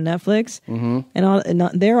Pond. It was on Netflix. Mm-hmm. And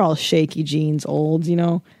they're all shaky jeans, old, you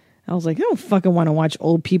know. I was like, I don't fucking want to watch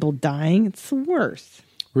old people dying. It's the worst.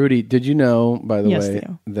 Rudy, did you know, by the Yes, way,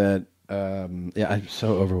 Theo. that I'm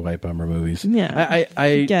so over white bummer movies. Yeah,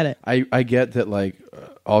 I get it. I get that like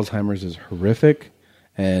Alzheimer's is horrific,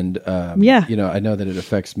 and Yeah. you know, I know that it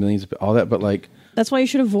affects millions, but all that, but like That's why you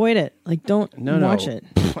should avoid it. Like, don't watch it.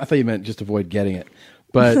 I thought you meant just avoid getting it,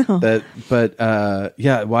 but No.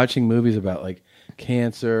 yeah, watching movies about like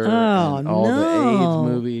cancer and all the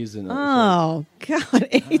AIDS movies and God,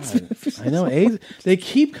 AIDS movies. I know AIDS. They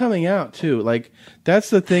keep coming out too. Like that's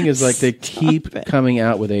the thing is like they keep coming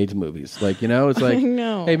out with AIDS movies. Like, you know, it's like, I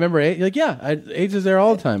know. hey, remember AIDS? Like, yeah, AIDS is there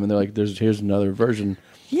all the time, and they're like, here's another version.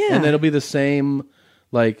 Yeah, and then it'll be the same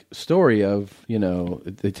like story of, you know,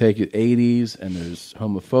 they take it 80s and there's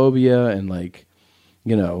homophobia and like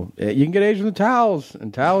you know, you can get AIDS from the towels,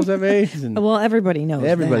 and towels have AIDS. And well, everybody knows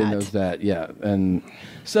everybody that. knows that, yeah. And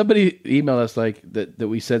somebody emailed us like that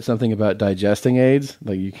we said something about digesting AIDS.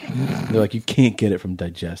 Like they're like, you can't get it from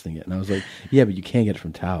digesting it. And I was like, yeah, but you can get it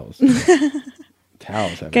from towels.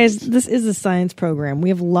 Towels have Guys, AIDS. this is a science program. We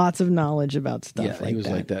have lots of knowledge about stuff Yeah, like he was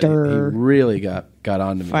that. like that. Durr. He really got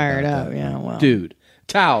on to me. Fired about up, that. yeah, well. Dude,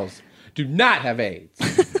 towels do not have AIDS.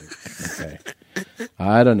 Okay.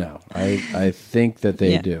 I don't know. I think that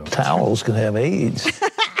they do. Towels can have AIDS.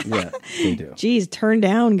 Yeah, they do. Jeez, turn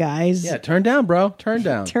down, guys. Yeah, turn down, bro. Turn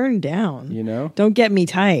down. Turn down. You know? Don't get me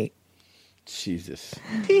tight. Jesus.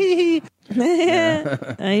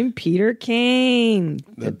 I'm Peter Kane.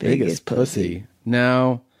 The biggest pussy.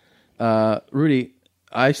 Now, Rudy,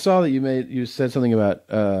 I saw that you said something about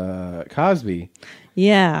Cosby.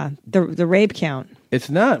 Yeah, the rape count. It's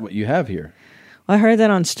not what you have here. I heard that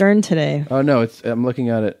on Stern today. Oh no, I'm looking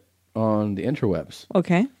at it on the interwebs.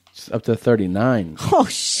 Okay. It's up to 39. Oh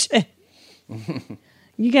shit.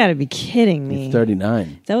 You got to be kidding me. It's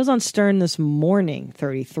 39. That was on Stern this morning,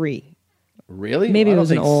 33. Really? Maybe Well, it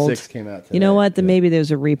was I an don't think old. 6 came out today. You know what? Maybe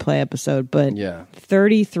there's a replay episode, but Yeah.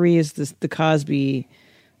 33 is the Cosby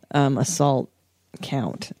assault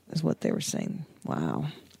count, is what they were saying. Wow.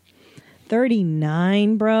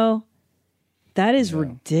 39, bro. That is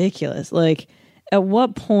ridiculous. Like, at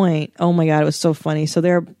what point? Oh my god, it was so funny. So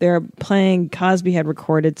they're playing. Cosby had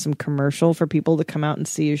recorded some commercial for people to come out and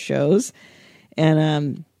see his shows,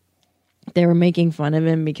 and they were making fun of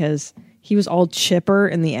him because he was all chipper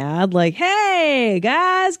in the ad, like, "Hey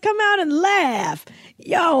guys, come out and laugh.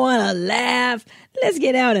 Y'all want to laugh? Let's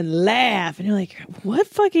get out and laugh." And you're like, "What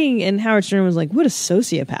fucking?" And Howard Stern was like, "What a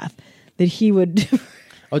sociopath that he would."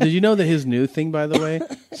 Oh, did you know that his new thing, by the way,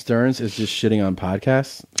 Stearns, is just shitting on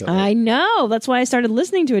podcasts? I know. That's why I started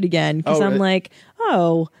listening to it again, because Oh, I'm like,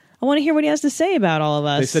 oh, I want to hear what he has to say about all of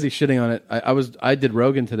us. They said he's shitting on it. I did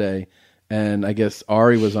Rogan today, and I guess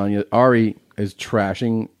Ari was on you. Ari is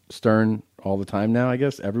trashing Stern all the time now, I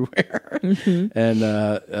guess, everywhere.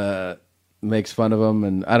 And makes fun of him,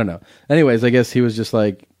 and I don't know. Anyways, I guess he was just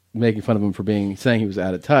like making fun of him for saying he was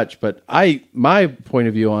out of touch. But my point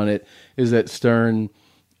of view on it is that Stern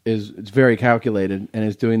it's very calculated and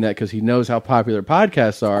is doing that because he knows how popular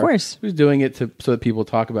podcasts are. Of course. He's doing it so that people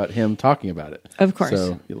talk about him talking about it. Of course.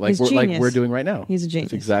 So He's like genius. we're doing right now. He's a genius.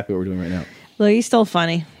 That's exactly what we're doing right now. Look, he's still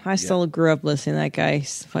funny. I still grew up listening to that guy.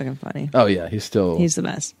 He's fucking funny. Oh yeah, he's the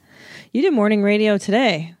best. You did morning radio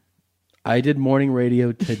today. I did morning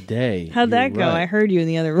radio today. How'd that go? Right. I heard you in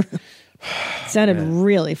the other room. Sounded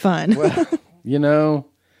really fun. Well, you know,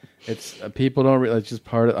 it's people don't. It's just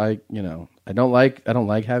part of. I don't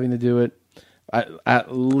like having to do it.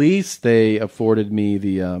 At least they afforded me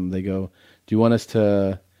the. They go, "Do you want us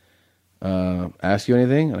to ask you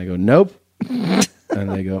anything?" And I go, "Nope."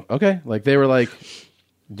 And they go, "Okay." Like they were like,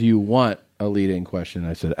 "Do you want a leading question?"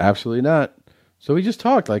 I said, "Absolutely not." So we just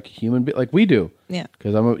talked like like we do. Yeah.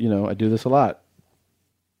 Because I do this a lot.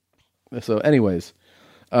 So, anyways,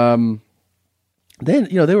 then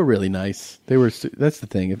they were really nice. That's the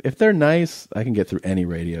thing. If they're nice, I can get through any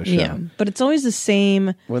radio show. Yeah, but it's always the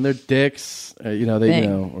same. When they're dicks, or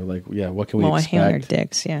like, yeah, what can we I expect? hate when they're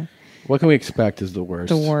dicks. Yeah. What can we expect is the worst.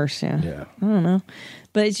 The worst. Yeah. Yeah. I don't know,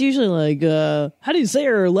 but it's usually like, how do you say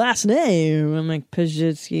her last name? I'm like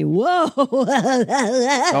Pazsitzky. Whoa.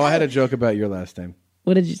 Oh, I had a joke about your last name.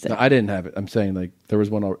 What did you say? No, I didn't have it. I'm saying like there was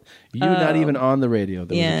one. Not even on the radio.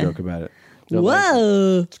 There was a joke about it. They're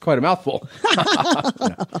Whoa. like, it's quite a mouthful.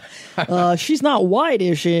 She's not white,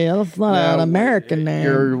 is she? That's not an American name.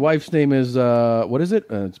 Your wife's name is what is it?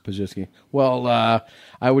 It's Pazsitzky. Well,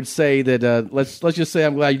 I would say that let's just say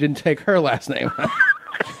I'm glad you didn't take her last name.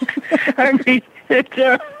 I mean,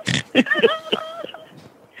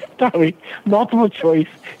 Tommy, multiple choice,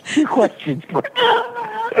 2 questions.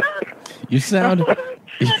 You sound.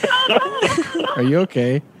 Are you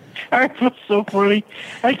okay? I feel so funny.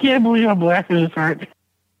 I can't believe I'm laughing this hard.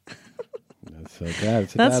 That's so bad.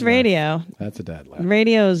 That's radio. Laugh. That's a dad laugh.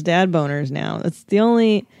 Radio is dad boners now.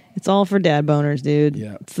 It's all for dad boners, dude.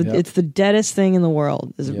 Yeah. It's the deadest thing in the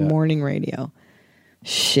world is morning radio.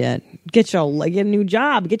 Shit. Get a new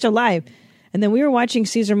job. Get your life. And then we were watching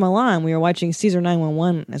Caesar Milan. We were watching Caesar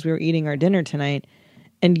 911 as we were eating our dinner tonight.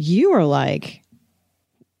 And you were like,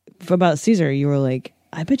 about Caesar, you were like,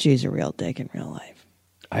 I bet you he's a real dick in real life.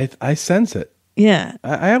 I sense it. Yeah.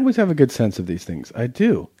 I always have a good sense of these things. I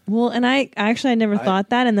do. Well, and I never thought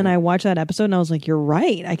that. And then I watched that episode and I was like, you're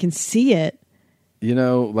right. I can see it. You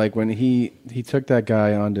know, like when he took that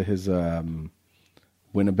guy onto his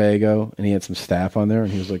Winnebago and he had some staff on there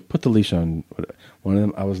and he was like, put the leash on one of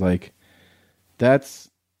them. I was like, that's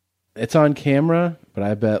it's on camera, but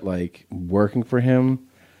I bet like working for him,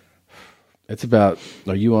 it's about,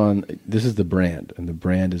 are you on, this is the brand, and the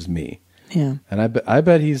brand is me. Yeah. And I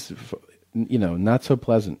bet he's, not so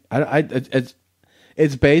pleasant.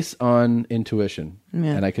 It's based on intuition,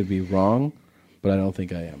 and I could be wrong, but I don't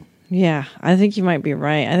think I am. Yeah, I think you might be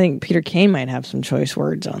right. I think Peter Kane might have some choice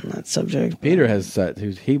words on that subject. Peter has said,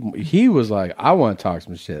 he was like, I want to talk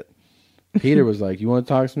some shit. Peter was like, you want to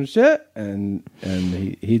talk some shit? And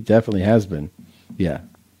he definitely has been. Yeah.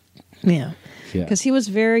 Yeah. Because he was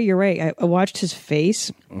you're right. I watched his face.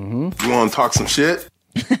 Mm-hmm. You want to talk some shit?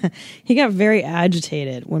 He got very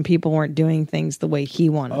agitated when people weren't doing things the way he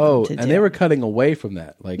wanted them to do. And they were cutting away from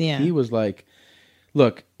that. Like, Yeah. he was like,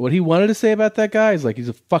 look, what he wanted to say about that guy is like, he's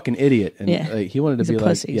a fucking idiot. And like, he wanted to He's be a like,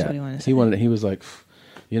 pussy is what he wanted to say. He was like,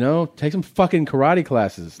 take some fucking karate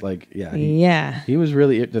classes. Like, Yeah. He was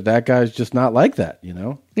really, that guy's just not like that,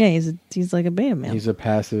 Yeah, he's like a beta male. He's a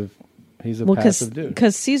passive dude.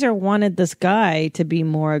 Because Caesar wanted this guy to be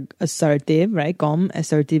more assertive, right?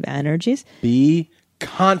 Assertive energies. Be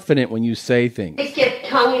confident when you say things. Stick your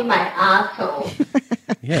tongue in my asshole.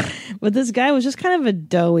 Yeah. But this guy was just kind of a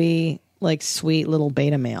doughy, like sweet little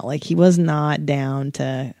beta male. Like he was not down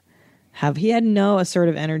to he had no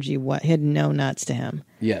assertive energy. He had no nuts to him.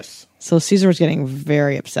 Yes. So Caesar was getting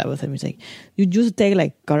very upset with him. He's like, you just take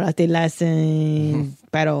like karate lessons,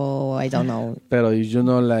 pero I don't know. Pero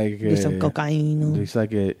like do some cocaine. It's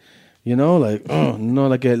like a, like no,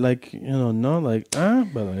 like a, like no, like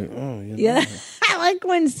but like Yeah, I like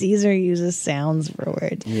when Caesar uses sounds for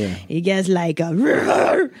words. Yeah, he gets like a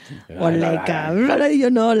or like a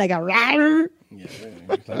like a.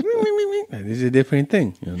 This is a different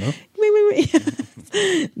thing,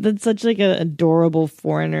 That's such like an adorable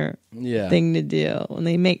foreigner thing to do. And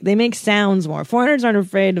they make sounds more. Foreigners aren't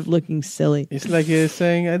afraid of looking silly. It's like you're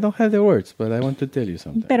saying, I don't have the words, but I want to tell you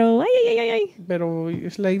something. Pero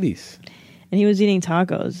it's like this. And he was eating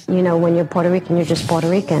tacos. When you're Puerto Rican, you're just Puerto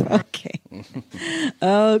Rican. Okay.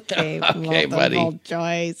 Okay, buddy.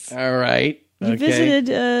 Choice. All right. You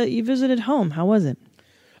visited home. How was it?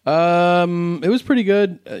 It was pretty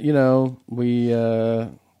good. It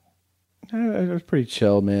was pretty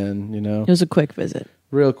chill, man. It was a quick visit.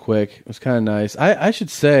 Real quick. It was kind of nice. I should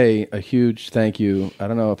say a huge thank you. I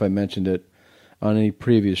don't know if I mentioned it on any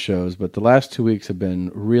previous shows, but the last 2 weeks have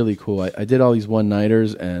been really cool. I did all these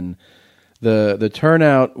one-nighters, and the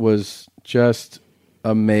turnout was just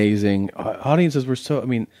amazing. Audiences were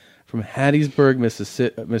from Hattiesburg,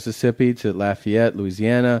 Mississippi to Lafayette,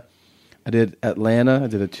 Louisiana. I did Atlanta. I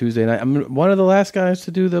did a Tuesday night. I'm one of the last guys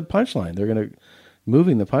to do the punchline. They're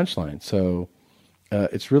moving the punchline, so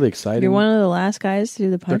it's really exciting. You're one of the last guys to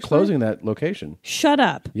do the punchline? They're closing that location. Shut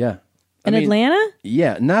up. Yeah. In Atlanta?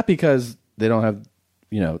 Yeah, not because they don't have,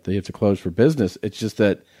 they have to close for business. It's just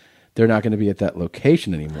that they're not going to be at that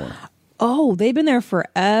location anymore. Oh, they've been there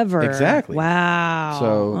forever. Exactly. Wow.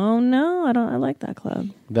 So, oh no, I like that club.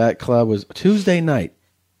 That club was Tuesday night.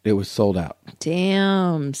 It was sold out.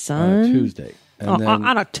 Damn, son. On a Tuesday. And then,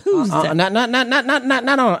 on a Tuesday. Not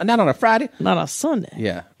on a Friday. Not on a Sunday.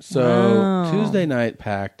 Yeah. So Tuesday night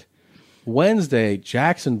packed. Wednesday,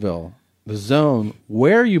 Jacksonville, the Zone,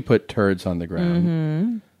 where you put turds on the ground.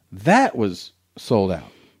 Mm-hmm. That was sold out.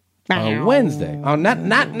 On a Wednesday.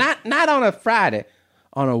 Not on a Friday.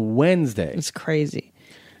 On a Wednesday. It's crazy.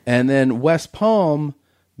 And then West Palm,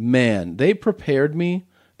 man, they prepared me.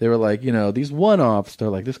 They were like, these one-offs, they're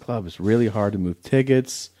like, this club is really hard to move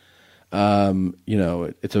tickets. It's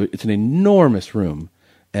an enormous room.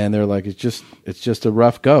 And they're like, it's just a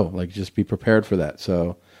rough go. Like, just be prepared for that.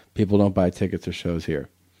 So people don't buy tickets or shows here.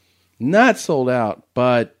 Not sold out,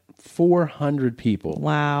 but 400 people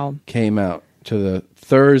came out to the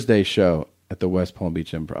Thursday show at the West Palm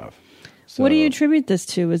Beach Improv. So, what do you attribute this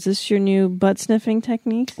to? Is this your new butt sniffing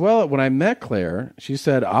technique? Well, when I met Claire, she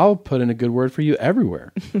said, I'll put in a good word for you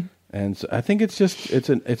everywhere. And so I think it's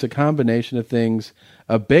a combination of things.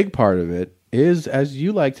 A big part of it is, as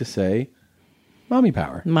you like to say, mommy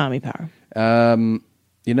power. Mommy power.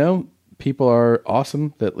 People are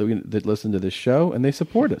awesome that listen to this show, and they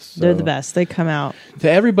support us. So, they're the best. They come out.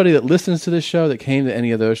 To everybody that listens to this show, that came to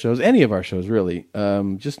any of those shows, any of our shows, really,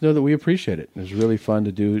 just know that we appreciate it. It was really fun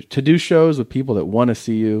to do shows with people that want to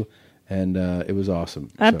see you, and it was awesome.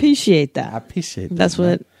 I appreciate that. I appreciate that. That's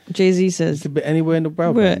what Jay-Z says. Anywhere in the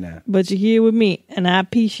world right now. But you're here with me, and I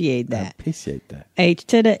appreciate that. I appreciate that. H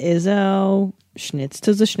to the Izzo, Schnitz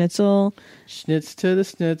to the Schnitzel. Schnitz to the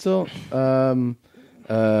Schnitzel.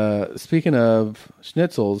 Speaking of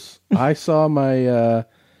schnitzels, I saw my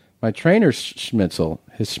trainer's schnitzel,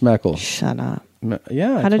 his schmeckle. Shut up.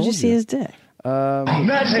 Yeah. How did you see his dick?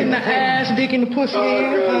 Nuts in the ass, dick in the pussy.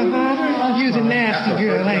 You's a nasty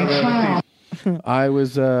girl, ain't you? I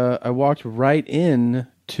walked right in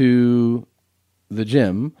to the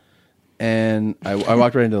gym, and I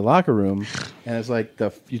walked right into the locker room, and it's like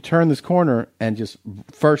you turn this corner, and just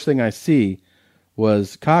first thing I see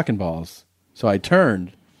was cock and balls. So I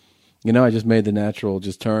turned, I just made the natural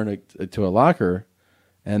just turn to a locker,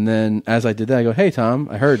 and then as I did that, I go, "Hey Tom,"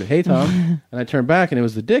 I heard, "Hey Tom," and I turned back, and it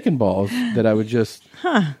was the dick and balls that I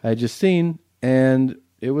had just seen, and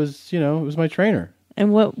it was, it was my trainer.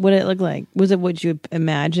 And what would it look like? Was it what you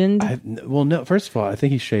imagined? Well, no. First of all, I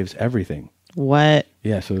think he shaves everything. What?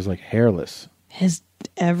 Yeah, so it was like hairless. His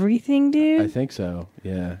everything, dude? I think so,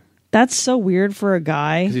 yeah. That's so weird for a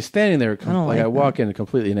guy. Because he's standing there, I walk in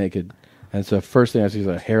completely naked, and so first thing I see is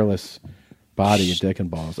a hairless body of dick and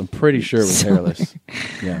balls. I'm pretty sure it was hairless.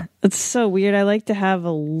 Yeah. It's so weird. I like to have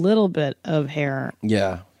a little bit of hair.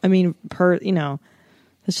 Yeah. I mean,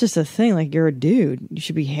 it's just a thing. Like, you're a dude. You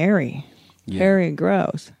should be hairy. Yeah. Hairy and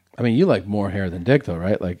gross. I mean, you like more hair than dick, though,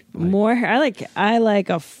 right? Like more hair. I like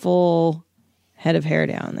a full head of hair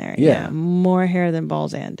down there. Yeah. More hair than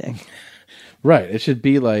balls and dick. Right. It should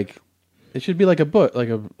be like a bush, like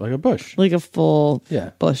a bush, like a full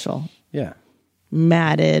bushel. Yeah.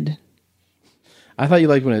 Matted. I thought you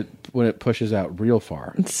liked when it pushes out real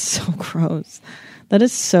far. It's so gross. That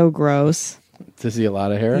is so gross. To see a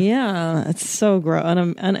lot of hair. Yeah, it's so gross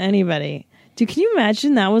on anybody. Dude, can you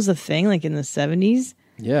imagine that was a thing like in the 70s?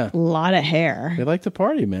 Yeah. A lot of hair. They like to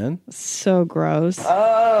party, man. So gross.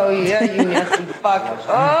 Oh, yeah, you nasty fuck.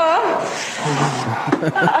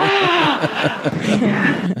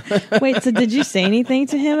 Wait, so did you say anything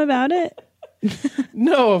to him about it?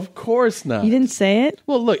 No, of course not. You didn't say it?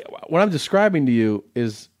 Well, look, what I'm describing to you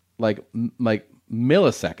is like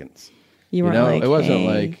milliseconds. You weren't like, it wasn't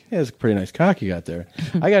hey. like, it's a pretty nice cock you got there.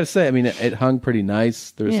 I got to say, I mean, it hung pretty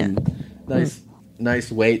nice. There was some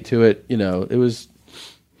nice weight to it. It was,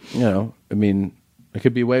 I mean, it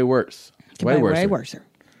could be way worse. Way worse.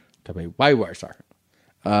 Could be way worse.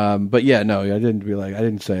 But yeah, no, I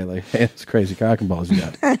didn't say like, hey, it's crazy cock and balls you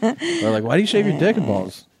got. Or like, why do you shave your dick and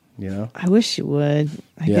balls? I wish you would.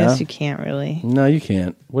 I guess you can't really. No, you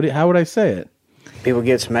can't. How would I say it? People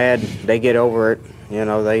gets mad, they get over it.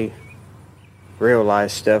 They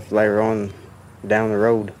realize stuff later on down the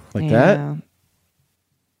road. Like that?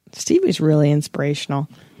 Stevie's really inspirational.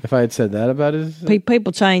 If I had said that about it,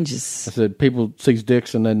 people changes. I said people sees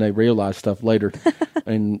dicks and then they realize stuff later,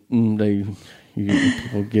 and people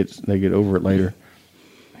get over it later.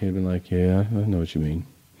 He'd been like, "Yeah, I know what you mean."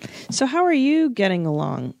 So, how are you getting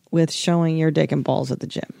along with showing your dick and balls at the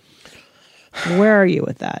gym? Where are you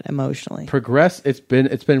with that emotionally? Progress. It's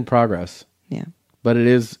been progress. Yeah, but it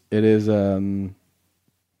is.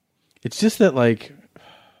 It's just that like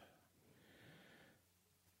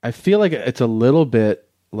I feel like it's a little bit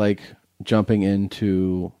like jumping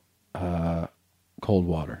into cold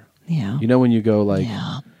water. Yeah. When you go like,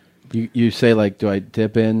 you say like, do I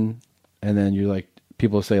dip in? And then you're like,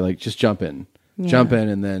 people say like, just jump in. Yeah. Jump in,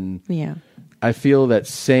 and then I feel that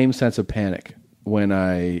same sense of panic when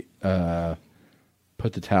I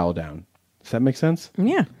put the towel down. Does that make sense?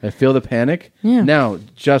 Yeah. I feel the panic. Yeah. Now,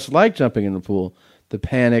 just like jumping in the pool, the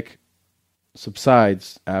panic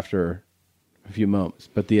subsides after a few moments,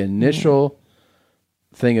 but the initial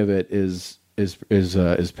thing of it is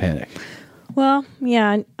panic. Well,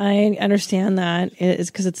 yeah, I understand that. It's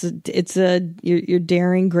because you're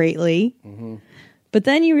daring greatly. Mm-hmm. But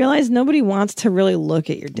then you realize nobody wants to really look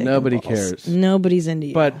at your dick. Nobody cares. Nobody's into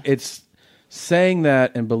you. But it's saying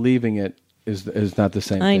that and believing it is not the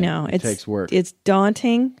same thing. I know. It takes work. It's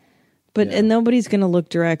daunting, but and nobody's going to look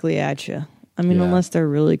directly at you. I mean, unless they're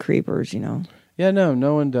really creepers, Yeah, no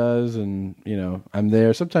one does. And, I'm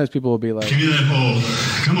there. Sometimes people will be like, give me that hole.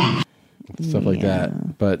 Come on. Stuff like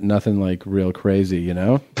that. But nothing like real crazy, Show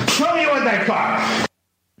me what that cock.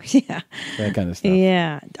 Yeah. That kind of stuff.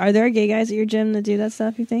 Yeah. Are there gay guys at your gym that do that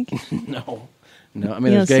stuff, you think? No. I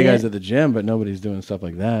mean, there's gay guys at the gym, but nobody's doing stuff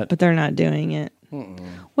like that. But they're not doing it.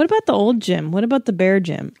 What about the old gym? What about the bear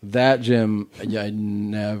gym? That gym, I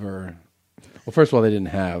never... Well, first of all, they didn't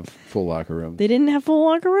have full locker room. They didn't have full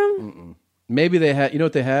locker room? Mm-mm. Maybe they had... You know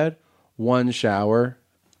what they had? One shower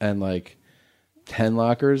and like 10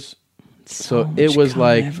 lockers. So it was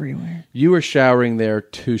like everywhere. You were showering there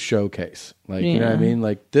to showcase, like you know what I mean.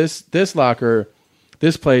 Like this locker,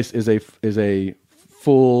 this place is a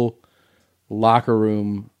full locker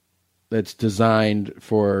room that's designed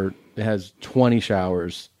for. It has 20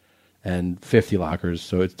 showers and 50 lockers,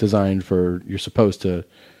 so it's designed for you're supposed to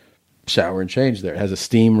shower and change there. It has a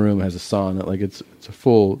steam room, it has a sauna, like it's a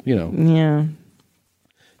full, Yeah.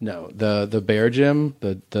 No, the bear gym,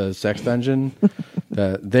 the sex dungeon.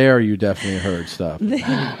 There you definitely heard stuff.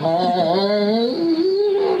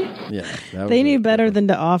 Yeah, they knew better than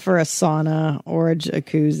to offer a sauna or a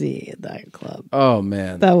jacuzzi at that club. Oh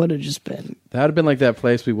man, that would have just been. That would have been like that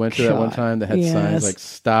place we went to that one time that had signs like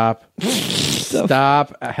 "Stop,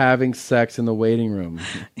 stop having sex in the waiting room."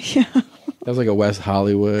 Yeah, that was like a West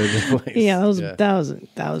Hollywood place. Yeah,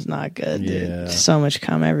 that was not good. Dude. Yeah, so much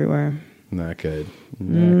cum everywhere. Not good.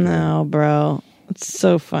 No, bro, it's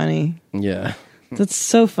so funny. Yeah, that's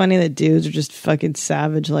so funny that dudes are just fucking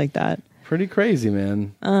savage like that. Pretty crazy,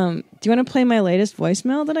 man. Do you want to play my latest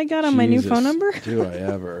voicemail that I got on my new phone number? Do I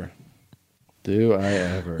ever? Do I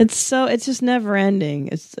ever? It's just never ending.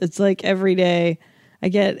 It's like every day I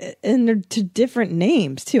get, and they're to different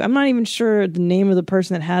names too. I'm not even sure the name of the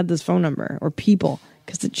person that had this phone number or people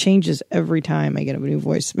because it changes every time I get a new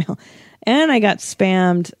voicemail. And I got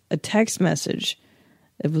spammed a text message.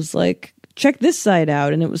 It was like, check this site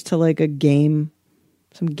out, and it was to like a game,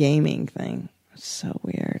 some gaming thing. It's so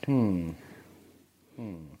weird.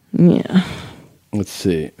 Yeah. Let's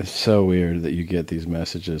see. It's so weird that you get these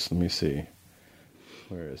messages. Let me see.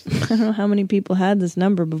 Where is this? I don't know how many people had this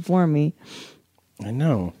number before me. I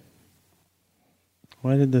know.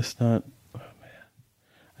 Why did this not? Oh man,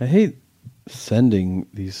 I hate sending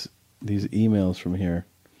these emails from here.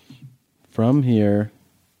 From here.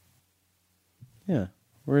 Yeah.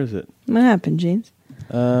 Where is it? What happened, Jeans?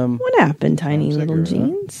 What happened, tiny little Segura.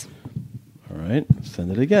 Jeans? All right.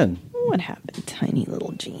 Send it again. What happened, tiny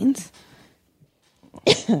little Jeans?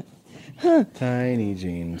 Tiny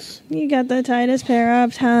jeans. You got the tightest pair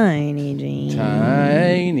of tiny jeans.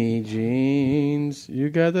 Tiny jeans. You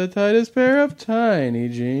got the tightest pair of tiny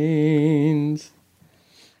jeans.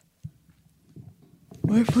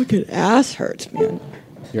 My fucking ass hurts, man.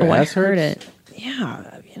 Your ass I heard hurts? it.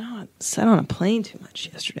 Yeah, I sat on a plane too much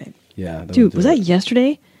yesterday. Yeah, dude, was that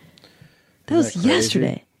yesterday? That was Isn't that crazy?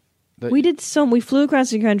 yesterday. We flew across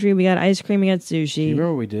the country. We got ice cream. We got sushi. Do you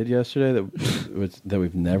remember what we did yesterday that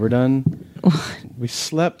we've never done? We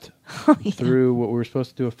slept through what we were supposed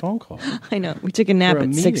to do a phone call. I know. We took a nap For a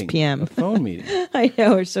at 6 meeting, p.m. A phone meeting. I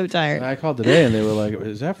know. We're so tired. And I called today and they were like,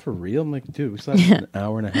 "Is that for real?" I'm like, "Dude, we slept an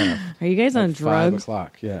hour and a half." Are you guys on Like drugs? 5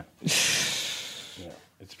 o'clock. Yeah. Yeah.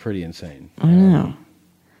 It's pretty insane. I know.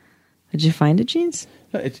 Did you find it, Jeans?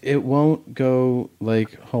 No, it won't go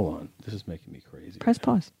like. Hold on, this is making me crazy. Press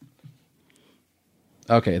pause.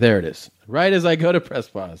 Okay, there it is. Right as I go to press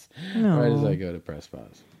pause. No. Right as I go to press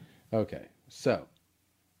pause. Okay, so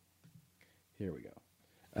here we go.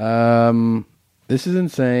 This is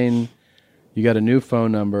insane. You got a new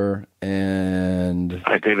phone number, and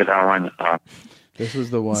Hi, David Allen. this was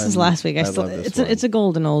the one. This is last week. I love this one. It's a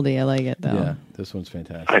golden oldie. I like it though. Yeah, this one's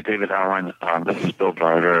fantastic. Hi, David Allen. This is Bill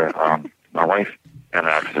Driver. My wife had an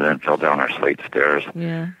accident, fell down our slate stairs.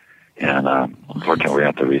 Yeah. And unfortunately, we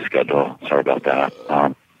have to reschedule. Sorry about that.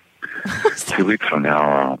 2 weeks from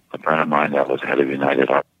now, a friend of mine that was head of United.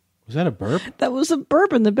 Was that a burp? That was a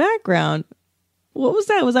burp in the background. What was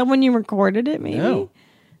that? Was that when you recorded it? Maybe. No.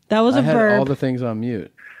 That was I a had burp. all the things on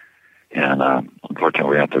mute. And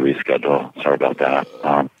unfortunately, we have to reschedule. Sorry about that.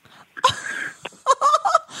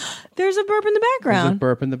 There's a burp in the There's a background.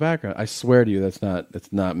 burp in the background. I swear to you, that's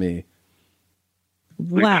not me.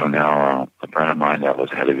 Weeks from now, a friend of mine that was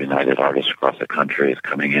head of United Artists across the country is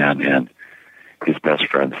coming in, and he's best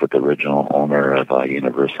friends with the original owner of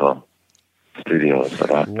Universal Studios. So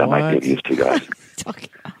that might get used to, guys.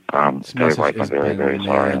 Very wife, I'm very, very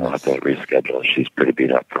sorry. We'll have to reschedule. She's pretty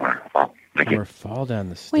beat up for her. Well, thank you. Or fall down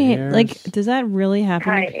the Wait, stairs. like, does that really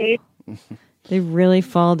happen? They really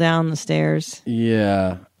fall down the stairs.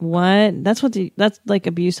 Yeah. What? That's like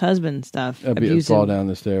abuse husband stuff. Abusive. Fall down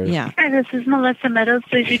the stairs. Yeah. Hi, this is Melissa Meadows.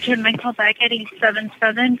 Please return my call back at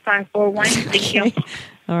 877-541. Thank you.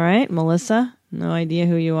 All right, Melissa. No idea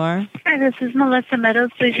who you are. Hi, this is Melissa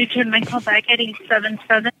Meadows. Please return my call back at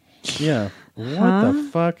 877. Yeah. What Huh? the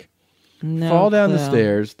fuck? No Fall down the clue.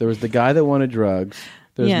 stairs. There was the guy that wanted drugs.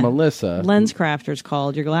 There's Yeah. Melissa. LensCrafters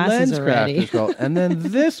called. Your glasses are ready. Lenscrafters called. And then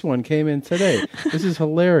this one came in today. This is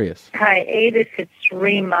hilarious. Hi, Adis. It's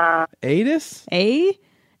Rima. Adis?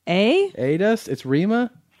 Adis? It's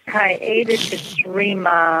Rima? Hi, Adis. It's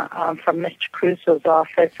Rima from Mr. Crusoe's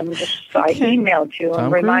office. I emailed you Tom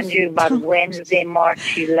and remind Cruise? you about Wednesday,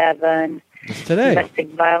 March 11. It's today. Domestic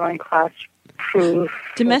violence class proof.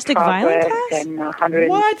 Domestic violence class? And 100.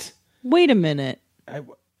 What? Wait a minute.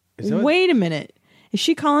 Wait a minute. Is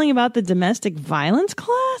she calling about the domestic violence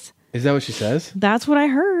class? Is that what she says? That's what I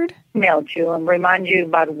heard. Emailed you and remind you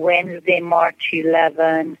about Wednesday, March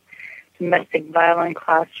 11. Domestic violence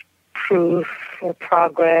class proof for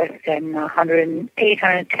progress, and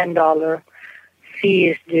 $810 fee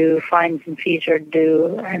is due, fines and fees are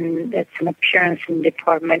due, and it's an appearance in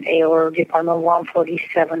Department A or Department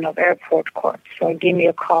 147 of Airport Court. So give me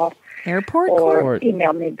a call. Airport or Court?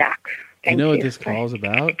 Email me back. Thank you know you. what this call is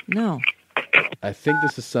about? No. I think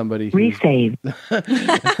this is somebody who's... Resave.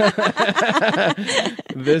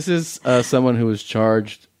 This is someone who was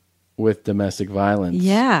charged with domestic violence.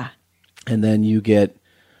 Yeah. And then you get...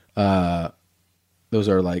 those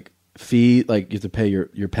are like fee, like you have to pay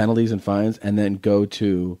your penalties and fines and then go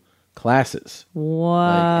to classes. What?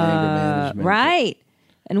 Like anger management. Right.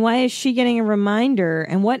 And why is she getting a reminder?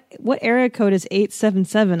 And what area code is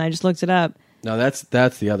 877? I just looked it up. No, that's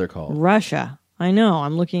the other call. Russia. I know.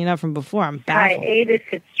 I'm looking it up from before. I'm Hi, baffled. Adis.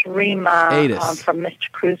 It's Rima Adis. from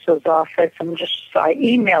Mr. Crusoe's office. I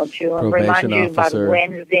emailed you and Probation remind you about officer.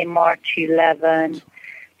 Wednesday, March 11,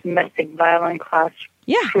 domestic violence class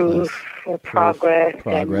proof for progress,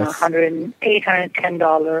 Progress. and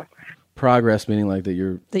 $810. Progress meaning like that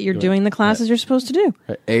you're doing the classes you're supposed to do.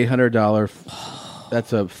 $800.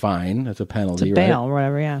 That's a fine. That's a penalty. It's a bail right? or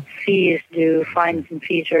whatever. Yeah. Fees due, fines and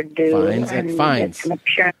fees are due. Fines and fines. It's an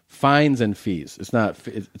appearance Fines and fees. It's not.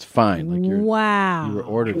 It's fine. Like you were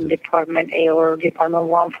ordered in to. Department A or Department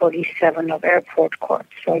 147 of Airport Court.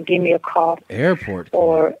 So give me a call Airport.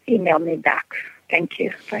 or email me back. Thank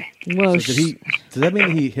you. Bye. Whoa. So does that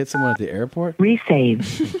mean he hit someone at the airport? Resave.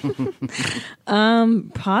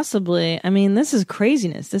 Possibly. I mean, this is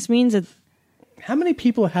craziness. This means that. How many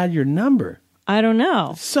people had your number? I don't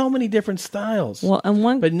know. So many different styles. Well,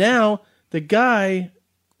 and but now the guy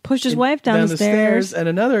pushed his wife down the stairs, and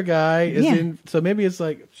another guy is Yeah. in. So maybe it's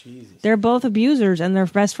like, Jesus. They're both abusers and they're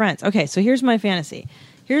best friends. Okay, so here's my fantasy.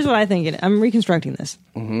 Here's what I think. I'm reconstructing this.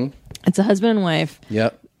 Mm-hmm. It's a husband and wife.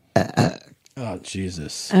 Yep. Oh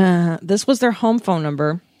Jesus. This was their home phone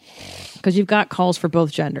number because you've got calls for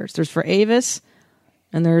both genders. There's for Avis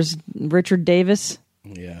and there's Richard Davis.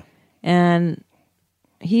 Yeah. And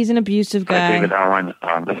he's an abusive guy. Hi, David Allen.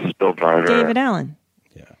 This is Bill Driver. David Allen.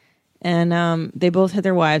 Yeah. And they both hit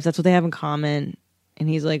their wives. That's what they have in common. And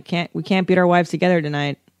he's like, we can't beat our wives together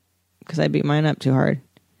tonight because I beat mine up too hard.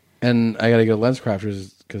 And I got to go to Lens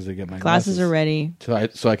Crafters because they get my Glasses are ready. so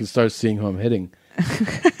I can start seeing who I'm hitting.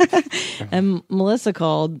 And Melissa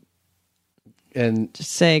called and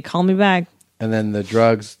just say, call me back. And then the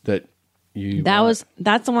drugs that you That's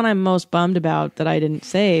the one I'm most bummed about that I didn't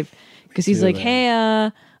save because he's like, hey,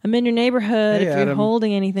 I'm in your neighborhood. Hey, if you're Adam.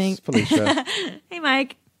 holding anything, It's Felicia. Hey,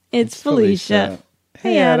 Mike, it's Felicia.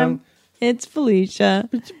 Hey, Adam, it's Felicia.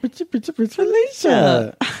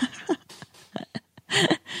 Felicia.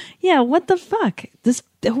 Yeah, what the fuck? This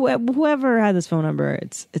whoever had this phone number,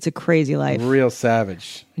 it's a crazy life. Real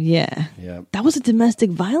savage. Yeah. Yeah. That was a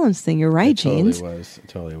domestic violence thing. You're right, Jeans. It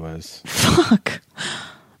totally was. Fuck.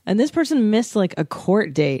 And this person missed like a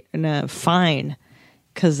court date and a fine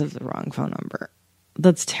because of the wrong phone number.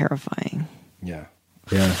 That's terrifying. Yeah.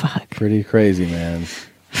 Yeah. Fuck. Pretty crazy, man.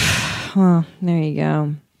 Well, there you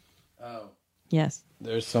go. Oh. Yes.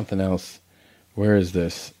 There's something else. Where is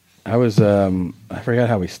this? I forgot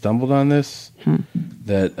how we stumbled on this.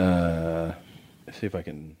 That, let's see if I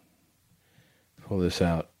can pull this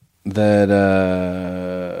out. That,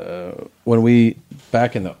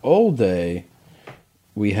 back in the old day,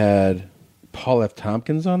 we had Paul F.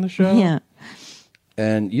 Tompkins on the show. Yeah.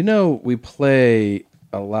 And, we play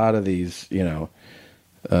a lot of these,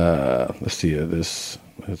 let's see, this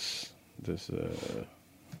This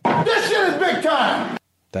shit is big time.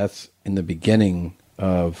 That's in the beginning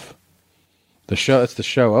of the show. It's the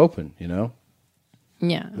show open,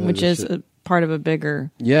 Yeah, which is a part of a bigger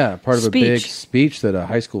part of speech. a big speech that a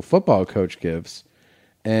high school football coach gives.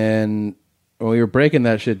 And when we were breaking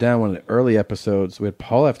that shit down, one of the early episodes, we had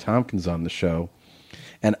Paul F. Tompkins on the show,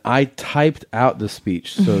 and I typed out the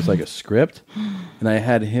speech, so it's like a script, and I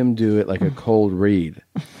had him do it like a cold read.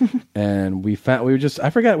 And we were just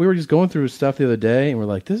going through stuff the other day, and we're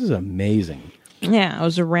like, this is amazing. Yeah, it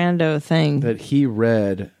was a rando thing. That he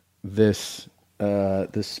read this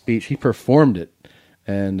speech. He performed it.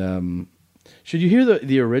 And should you hear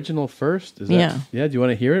the original first? Yeah. Do you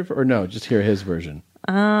want to hear it? Or no, just hear his version?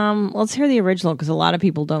 Let's hear the original because a lot of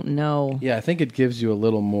people don't know. Yeah, I think it gives you a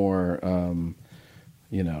little more,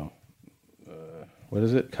 what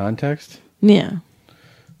is it? Context? Yeah.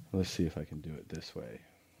 Let's see if I can do it this way.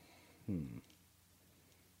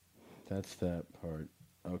 That's that part.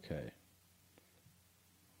 Okay.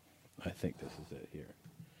 I think this is it here.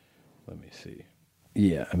 Let me see.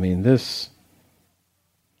 Yeah, I mean this.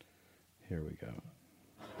 Here we go.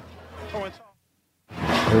 Here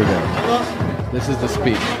we go. This is the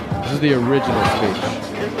speech. This is the original speech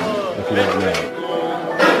you don't know.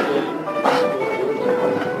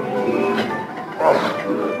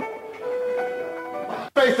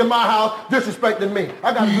 Face in my house disrespecting me.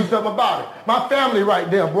 I gotta do something about it. My family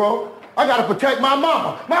right there, bro. I gotta protect my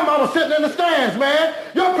mama. My mama's sitting in the stands, man.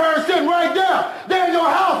 Your parents sitting right there. They're in your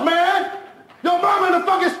house, man. Your mama in the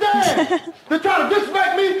fucking stands. They try to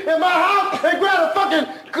disrespect me in my house and grab the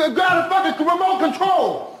fucking remote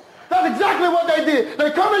control. That's exactly what they did.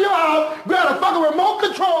 They come in your house, grab a fucking remote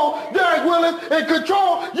control, Derek Willis, and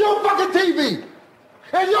control your fucking TV.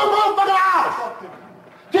 In your motherfucking house.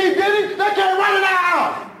 T. Diddy, they can't run in our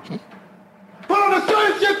house. Put on the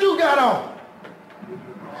same shit you got on.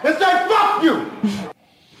 And say, fuck you.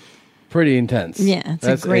 Pretty intense. Yeah, it's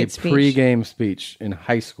That's a great speech. Pre-game speech in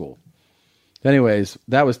high school. Anyways,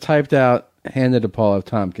 that was typed out, handed to Paul F.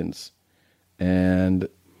 Tompkins. And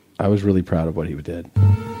I was really proud of what he did.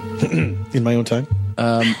 In my own time?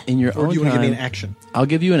 In your Or own do you want to time. give me an action? I'll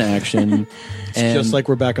give you an action. It's just like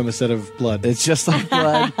we're back on the set of Blood. It's just like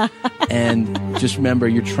Blood. And just remember,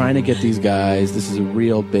 you're trying to get these guys. This is a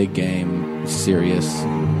real big game. It's serious.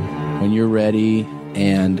 When you're ready,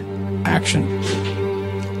 and action.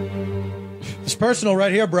 It's personal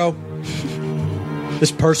right here, bro.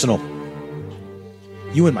 It's personal.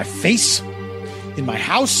 You in my face, in my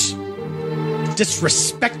house,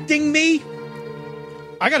 disrespecting me.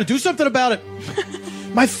 I got to do something about it.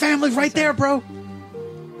 My family right there, bro.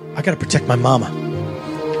 I got to protect my mama.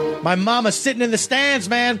 My mama's sitting in the stands,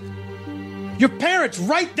 man. Your parents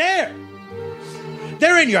right there.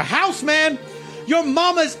 They're in your house, man. Your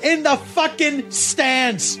mama's in the fucking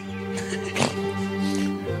stands.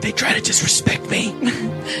 They try to disrespect me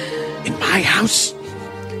in my house.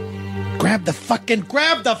 Grab the fucking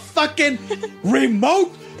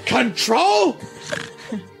remote control.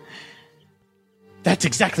 That's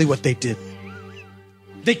exactly what they did.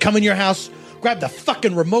 They come in your house, grab the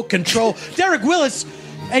fucking remote control, Derek Willis,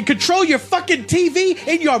 and control your fucking TV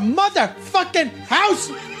in your motherfucking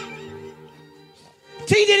house.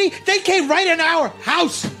 T. Diddy, they came right in our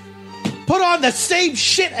house, put on the same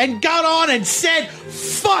shit and got on and said,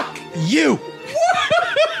 fuck you.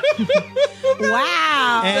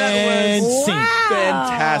 Wow. And scene.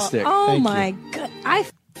 Fantastic. Oh Thank my god. I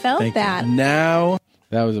felt Thank that. you. Now,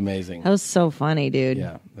 that was amazing. That was so funny, dude.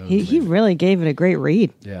 Yeah. He really gave it a great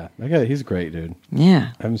read. Yeah. He's great, dude.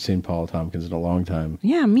 Yeah. I haven't seen Paul Tompkins in a long time.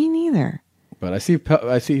 Yeah, me neither. But I see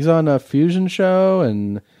he's on a Fusion show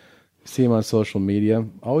and see him on social media.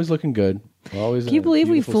 Always looking good. Always. Can you believe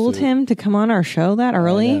we fooled him to come on our show that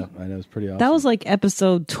early? I know. It's pretty awesome. That was like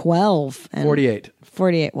episode 12. And 48.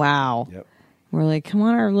 48. Wow. Yep. We're like, come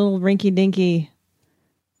on, our little rinky-dinky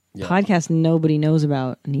podcast nobody knows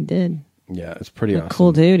about. And he did. Yeah, it's pretty What a awesome.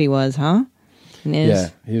 cool dude he was, huh? And is. Yeah,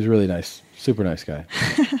 he was really nice. Super nice guy.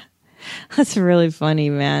 That's really funny,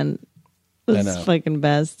 man. I That's know. fucking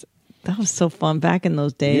best. That was so fun back in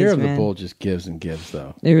those days, Year of man. the Bull just gives and gives,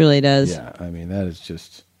 though. It really does. Yeah, I mean, that is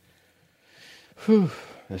just... Whew,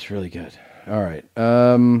 that's really good. All right.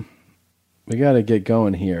 We got to get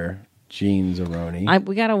going here. Gene Zeroni.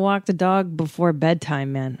 We got to walk the dog before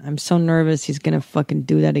bedtime, man. I'm so nervous he's going to fucking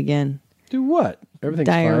do that again. Do what? Everything's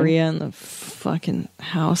Diarrhea in the fucking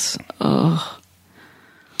house. Ugh.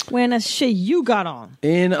 When a shit you got on.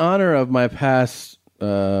 In honor of my past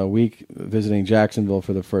week visiting Jacksonville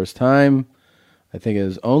for the first time, I think it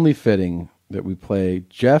is only fitting that we play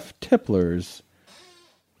Jeff Tipler's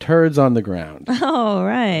Turds on the Ground. Oh,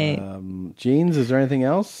 right. Jeans, is there anything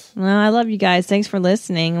else? Well, I love you guys. Thanks for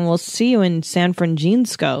listening. And we'll see you in San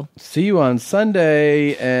Francisco. See you on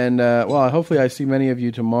Sunday. And, hopefully I see many of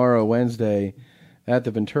you tomorrow, Wednesday, at the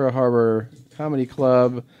Ventura Harbor Comedy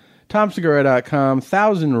Club. TomSegura.com,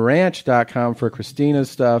 ThousandRanch.com for Christina's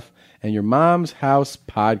stuff, and Your Mom's House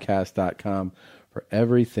Podcast.com for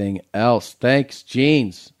everything else. Thanks,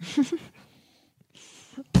 Jeans.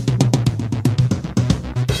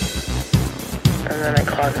 And then I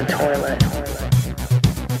clog the toilet.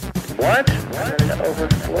 What? And then it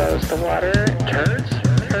overflows the water. Turds?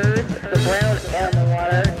 Turds. The brown and the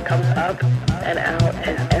water comes up and out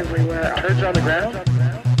and everywhere. Turds on the ground?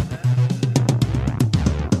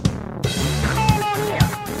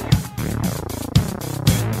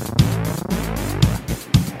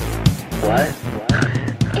 What?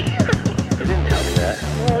 You didn't tell me that.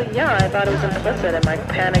 Well, yeah, I thought it was implicit in my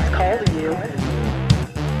panicked call to you.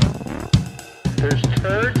 There's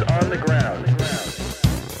turds on the ground.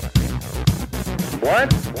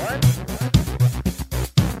 What? What?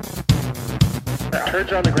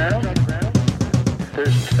 Turds on the ground?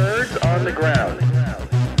 There's turds on the ground.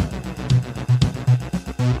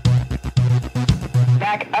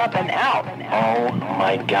 Back up and out. Oh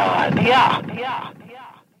my god. Yeah.